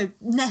 But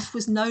Neff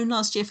was known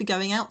last year for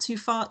going out too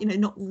far.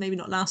 Maybe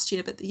not last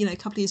year, but a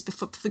couple of years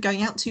before, for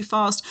going out too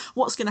fast.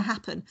 What's going to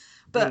happen?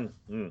 But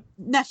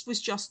Neff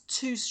was just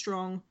too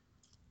strong,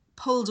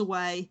 pulled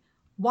away.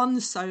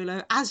 One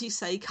solo, as you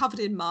say, covered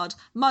in mud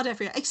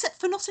everywhere, except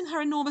for not in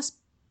her enormous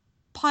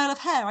pile of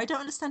hair. I don't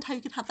understand how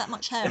you can have that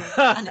much hair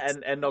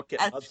and not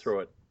get mud through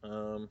it.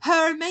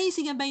 Her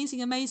amazing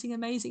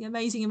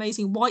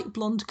white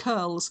blonde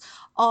curls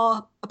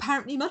are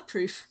apparently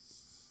mudproof.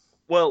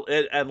 Well,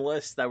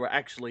 unless they were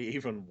actually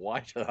even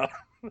whiter,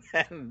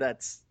 and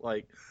that's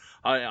like,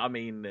 I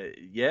mean,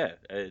 yeah,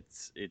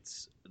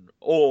 it's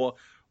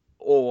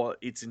or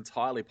it's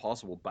entirely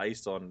possible,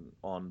 based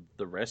on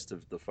the rest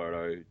of the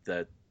photo,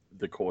 that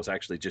the course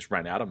actually just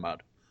ran out of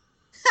mud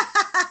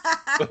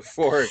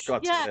before it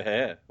got to her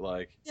hair.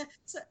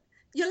 So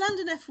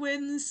Yolanda Neff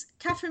wins,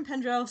 Catherine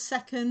Pendrell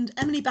second,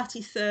 Emily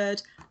Batty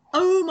third.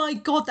 Oh my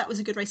God, that was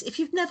a good race. If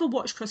you've never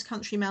watched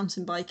cross-country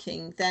mountain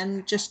biking,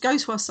 then just go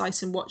to our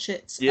site and watch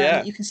it.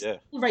 You can see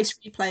the race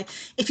replay.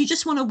 If you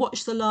just want to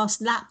watch the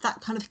last lap,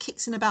 that kind of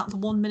kicks in about the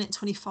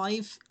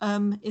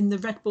 1:25 in the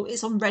Red Bull.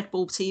 It's on Red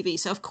Bull TV,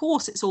 so of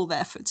course it's all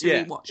there to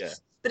rewatch. Yeah.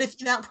 But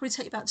that'll probably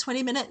take about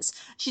 20 minutes.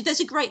 There's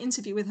a great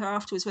interview with her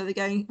afterwards where they're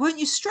going, weren't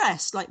you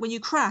stressed? Like when you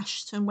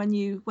crashed and when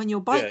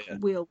your bike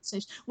wheel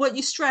changed, weren't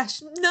you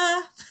stressed?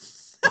 Nah.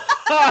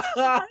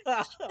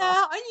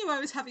 I knew I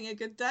was having a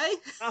good day.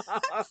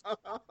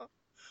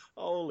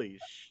 Holy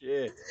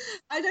shit.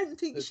 I don't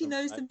think she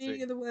knows the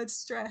meaning of the word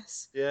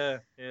stress. Yeah.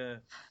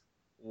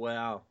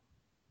 Wow.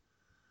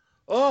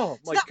 Oh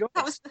my God.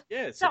 That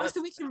was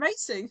the week in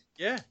racing.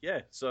 Yeah.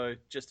 So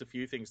just a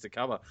few things to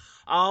cover.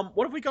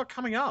 What have we got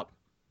coming up?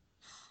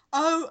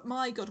 Oh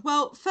my God!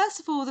 Well, first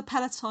of all, the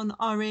peloton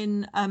are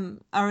in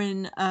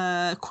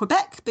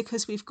Quebec,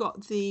 because we've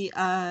got the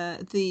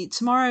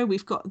tomorrow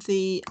we've got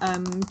the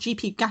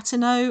GP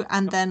Gatineau,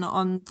 and then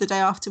on the day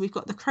after we've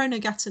got the Chrono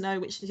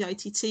Gatineau, which is the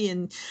ITT,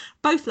 and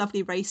both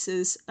lovely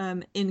races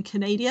in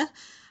Canada.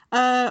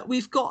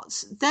 We've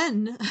got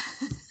then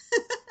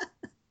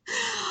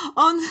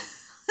on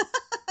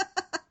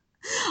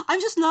I'm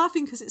just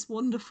laughing because it's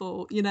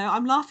wonderful.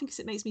 I'm laughing because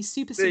it makes me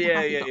super, super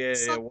Yeah, happy. yeah, But yeah,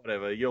 yeah.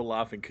 Whatever. You're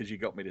laughing because you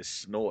got me to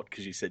snort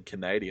because you said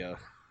Canada.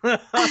 on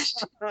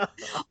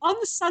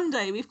the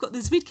Sunday, we've got the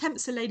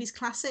Zuidkempse Ladies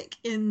Classic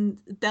in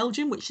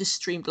Belgium, which is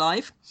streamed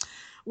live.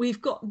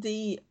 We've got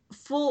the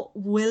Fort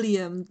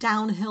William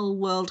Downhill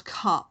World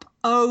Cup.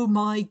 Oh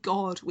my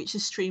God, which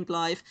is streamed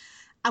live.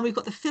 And we've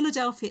got the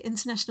Philadelphia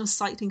International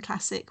Cycling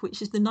Classic,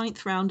 which is the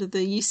ninth round of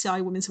the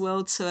UCI Women's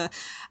World Tour,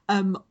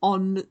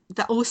 on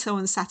that also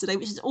on Saturday,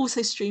 which is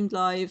also streamed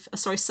live.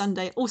 Sorry,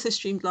 Sunday, also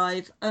streamed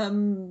live.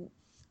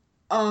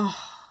 Oh,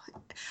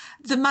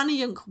 the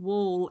Manayunk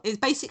Wall is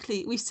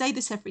basically, we say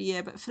this every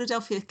year, but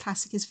Philadelphia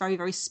Classic is very,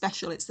 very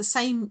special. It's the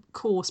same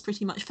course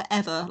pretty much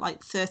forever,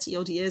 like 30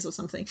 odd years or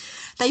something.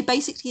 They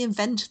basically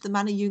invented the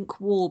Manayunk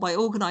Wall by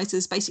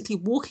organisers basically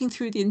walking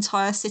through the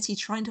entire city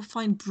trying to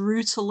find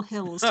brutal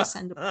hills to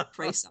send a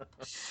race up.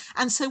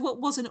 And so what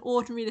was an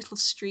ordinary little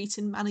street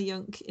in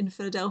Manayunk in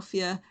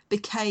Philadelphia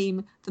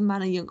became the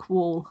Manayunk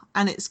Wall.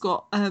 And it's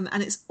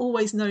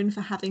always known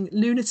for having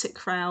lunatic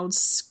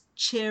crowds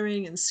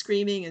cheering and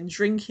screaming and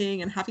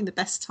drinking and having the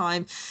best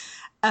time.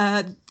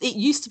 It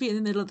used to be in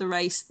the middle of the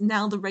race.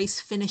 Now the race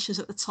finishes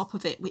at the top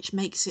of it, which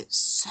makes it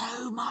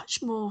so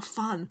much more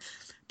fun.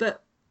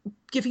 But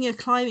giving a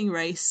climbing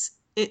race,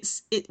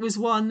 it was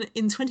won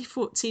in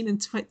 2014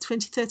 and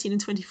 2013 and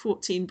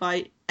 2014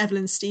 by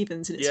Evelyn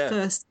Stevens in its Yeah.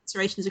 first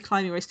iteration as a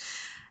climbing race.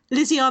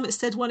 Lizzie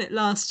Armitstead won it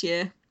last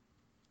year.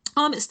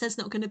 Armitstead's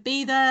not going to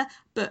be there,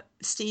 but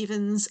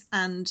Stevens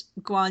and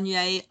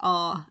Guarnier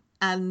are,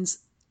 and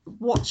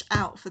watch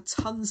out for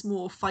tons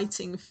more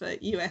fighting for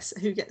US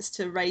who gets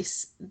to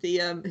race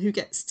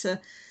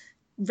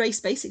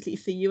basically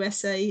for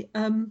USA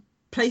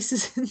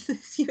places in the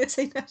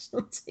USA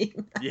national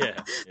team.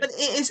 Yeah, But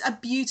it is a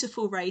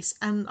beautiful race,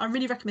 and I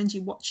really recommend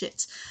you watch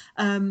it.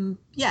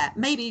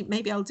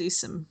 Maybe I'll do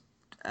some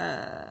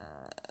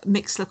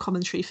Mixler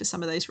commentary for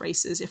some of those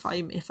races if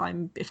I'm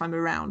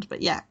around.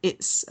 But yeah,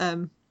 it's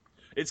going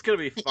to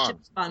be fun.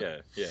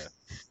 Yeah, yeah.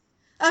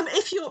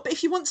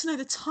 If you want to know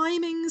the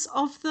timings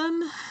of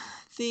them,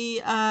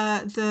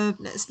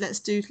 let's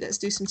do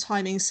some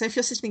timings. So if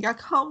you're sitting there, I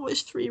can't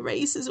watch 3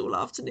 races all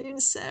afternoon,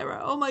 Sarah.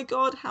 Oh my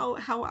God, how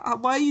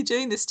why are you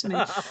doing this to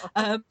me?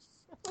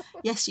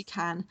 Yes, you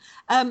can.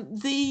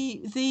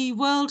 The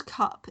World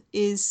Cup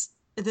is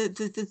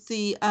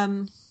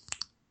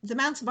the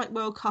Mountain Bike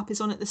World Cup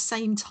is on at the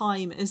same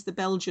time as the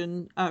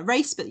Belgian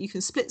race, but you can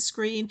split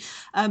screen.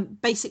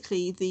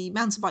 Basically, the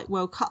Mountain Bike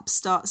World Cup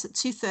starts at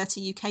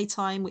 2:30 UK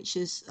time, which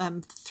is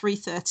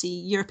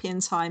 3:30 European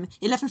time,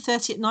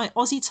 11:30 at night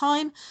Aussie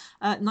time,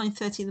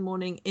 9:30 in the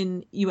morning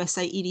in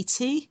USA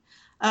EDT.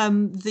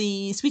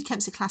 The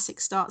Zuidkempse Classic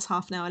starts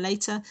half an hour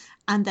later,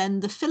 and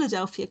then the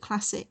Philadelphia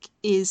Classic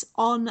is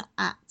on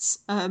at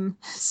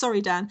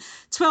sorry Dan,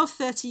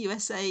 12:30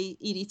 USA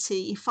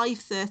EDT,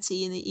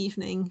 5:30 in the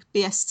evening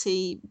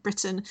BST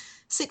Britain,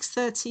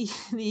 6:30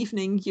 in the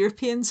evening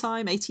European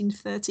time,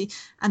 18:30,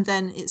 and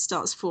then it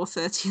starts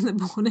 4:30 in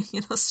the morning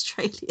in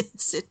Australia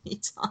Sydney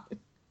time.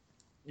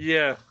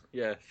 Yeah,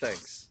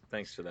 thanks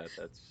for that.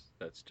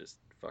 That's just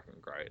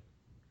fucking great.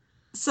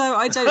 So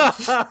I don't.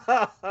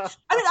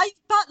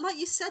 But like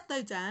you said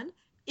though, Dan,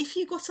 if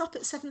you got up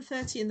at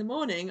 7:30 in the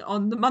morning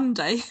on the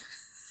Monday,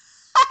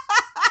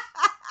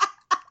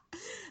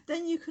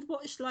 then you could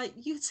watch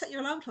you could set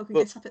your alarm clock and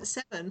get up at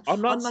 7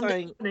 I'm not on Monday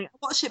saying morning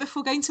and watch it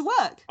before going to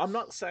work. I'm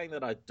not saying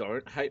that I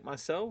don't hate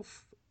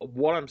myself.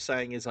 What I'm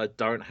saying is I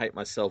don't hate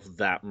myself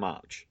that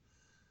much.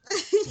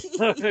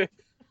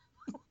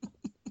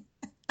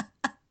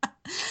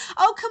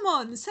 Oh come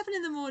on, 7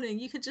 in the morning,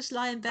 you could just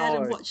lie in bed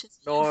and watch it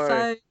on your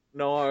phone.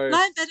 No,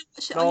 Lie in bed and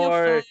watch it on your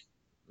phone.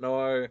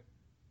 no,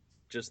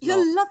 just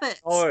You'll love it.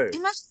 No,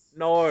 Imagine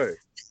no, that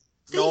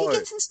you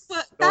get into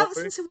work, bounce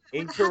into work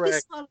with a happy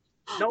smile.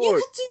 No. You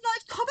could do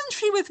live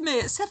commentary with me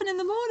at 7 in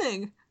the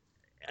morning.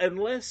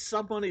 Unless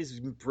someone is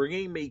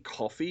bringing me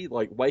coffee,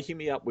 like waking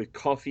me up with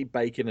coffee,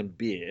 bacon, and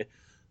beer,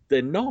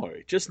 then no,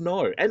 just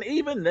no. And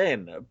even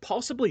then,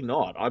 possibly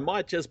not. I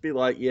might just be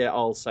like, yeah,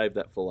 I'll save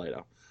that for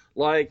later.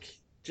 Like,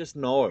 just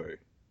no.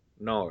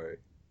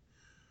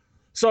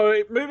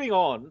 So moving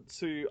on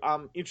to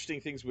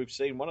interesting things we've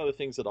seen. One of the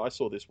things that I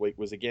saw this week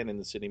was again in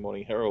the Sydney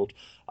Morning Herald.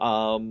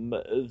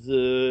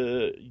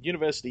 The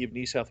University of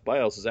New South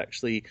Wales has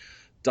actually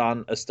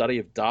done a study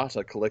of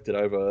data collected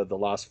over the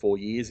last 4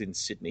 years in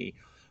Sydney,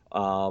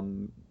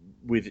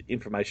 with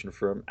information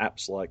from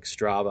apps like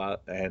Strava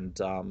and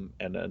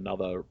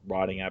another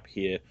riding app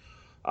here.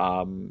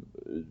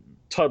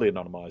 Totally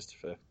anonymized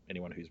for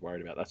anyone who's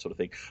worried about that sort of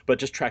thing, but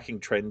just tracking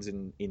trends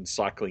in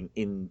cycling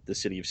in the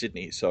city of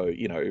Sydney. So,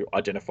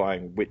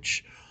 identifying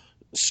which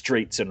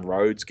streets and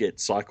roads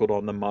get cycled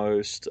on the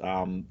most,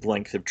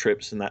 length of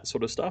trips and that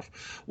sort of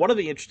stuff. One of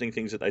the interesting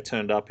things that they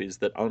turned up is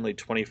that only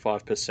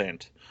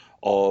 25%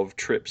 of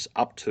trips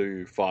up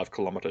to 5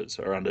 kilometres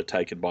are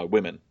undertaken by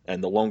women,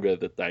 and the longer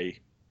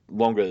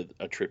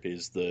a trip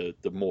is, the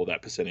more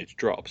that percentage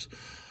drops.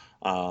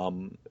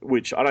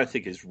 Which I don't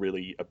think is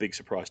really a big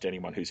surprise to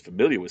anyone who's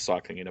familiar with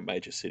cycling in a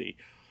major city.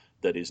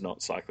 that is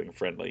not cycling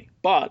friendly.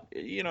 But,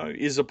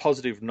 is a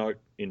positive note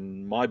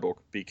in my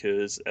book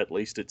because at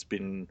least it's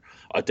been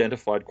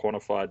identified,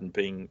 quantified, and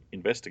being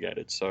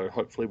investigated. So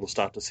hopefully we'll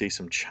start to see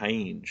some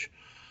change.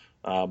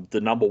 The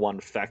number one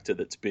factor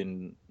that's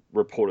been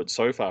reported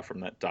so far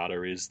from that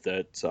data is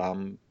that,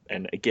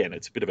 and again,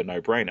 it's a bit of a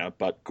no-brainer,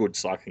 but good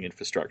cycling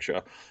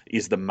infrastructure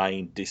is the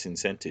main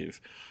disincentive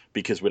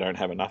because we don't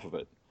have enough of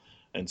it.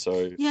 And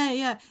so,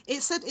 Yeah.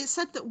 It said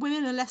that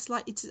women are less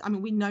likely to. I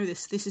mean, we know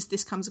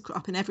this comes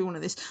up in every one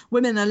of this.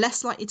 Women are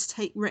less likely to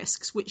take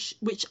risks, which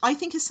I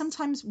think is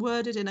sometimes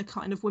worded in a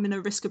kind of women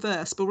are risk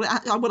averse. But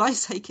what I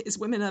take it is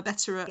women are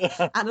better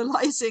at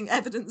analysing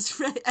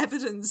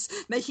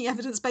making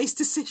evidence based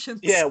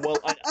decisions. yeah, well,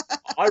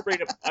 I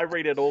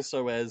read it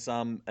also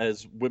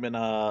as women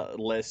are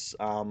less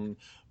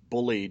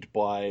bullied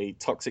by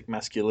toxic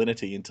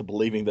masculinity into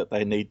believing that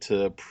they need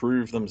to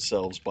prove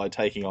themselves by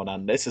taking on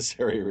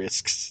unnecessary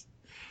risks.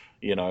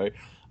 You know,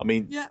 I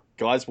mean, Yeah.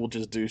 guys will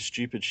just do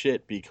stupid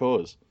shit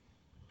because,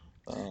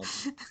 um,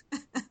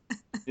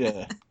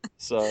 yeah.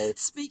 So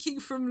Speaking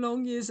from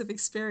long years of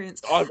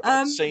experience.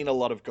 I've seen a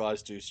lot of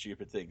guys do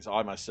stupid things.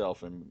 I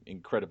myself am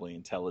incredibly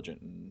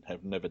intelligent and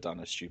have never done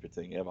a stupid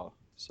thing ever.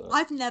 So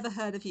I've never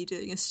heard of you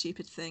doing a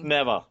stupid thing.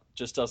 never,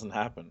 just doesn't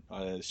happen.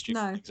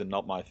 Stupid No, things are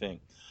not my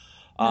thing.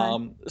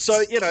 no.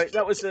 So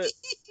that was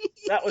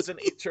an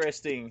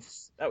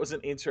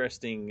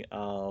interesting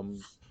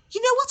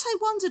You know what I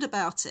wondered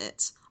about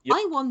it? yep.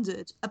 I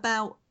wondered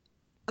about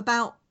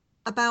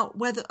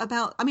whether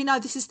about I mean now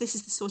this is the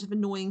sort of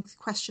annoying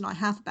question I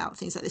have about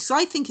things like this. So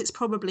I think it's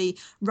probably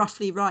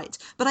roughly right,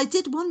 but I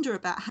did wonder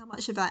about how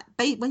much of that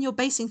when you're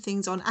basing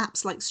things on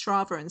apps like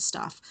Strava and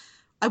stuff.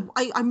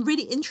 I'm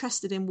really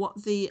interested in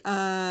what the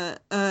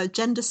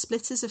gender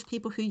split is of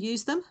people who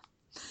use them.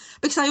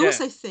 Because I Yeah.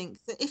 also think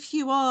that if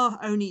you are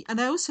only, and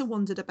I also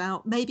wondered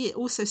about maybe it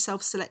also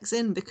self selects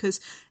in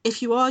because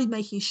if you are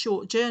making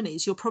short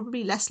journeys, you're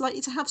probably less likely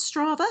to have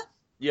Strava.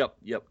 Yep.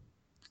 Yep.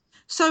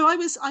 So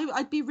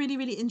I'd be really,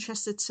 really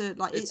interested to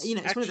like, It's it's one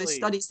of those actually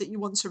studies that you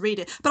want to read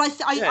it. But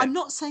yeah. I'm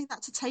not saying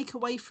that to take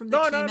away from the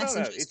No, key no, no, no.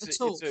 messages It's at a,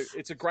 it's all. a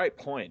it's a great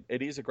point.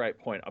 It is a great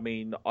point. I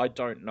mean, I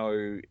don't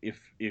know if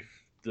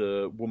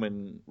the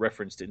woman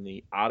referenced in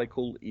the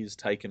article is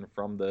taken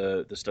from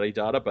the study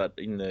data, but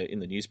in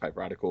the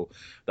newspaper article,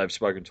 they've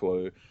spoken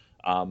to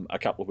a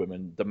couple of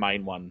women. The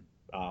main one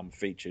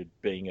featured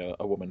being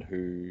a woman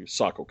who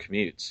cycle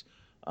commutes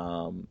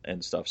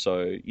and stuff.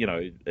 So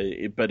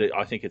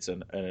I think it's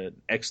an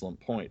excellent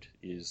point.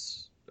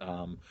 Is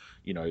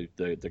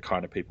the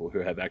kind of people who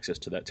have access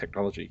to that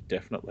technology,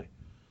 definitely.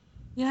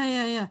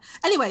 Yeah.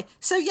 Anyway,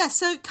 so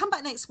come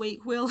back next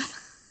week. We'll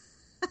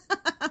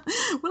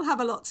we'll have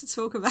a lot to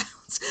talk about.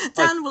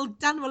 I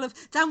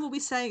Dan will be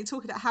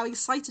talking about how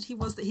excited he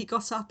was that he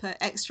got up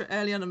extra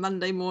early on a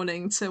Monday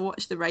morning to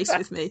watch the race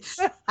with me,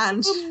 that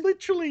and would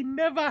literally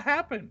never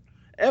happen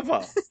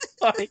ever.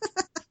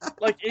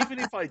 Like even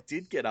if I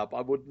did get up,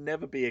 I would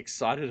never be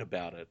excited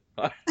about it.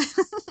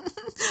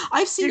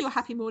 I've seen you your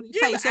happy morning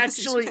you've face ever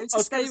since you actually, came I to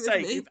was going stay to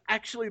with say, me. you've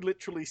actually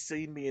literally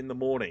seen me in the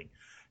morning,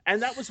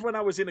 and that was when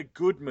I was in a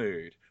good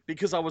mood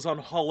because I was on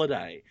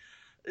holiday.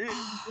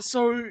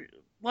 So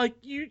like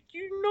you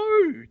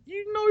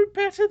know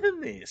better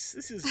than this.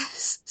 This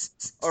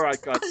is all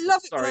right, guys. I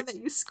love it when I Sorry,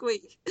 make you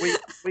squeak.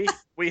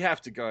 we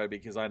have to go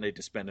because I need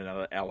to spend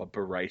another hour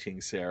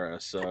berating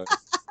Sarah. So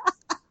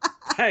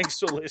thanks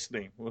for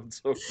listening. We'll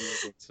talk to you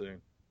again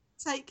soon.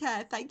 Take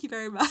care. Thank you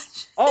very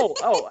much.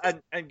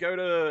 And go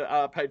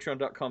to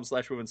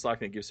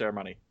patreon.com/womencycling and give Sarah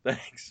money.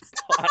 Thanks.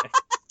 Bye.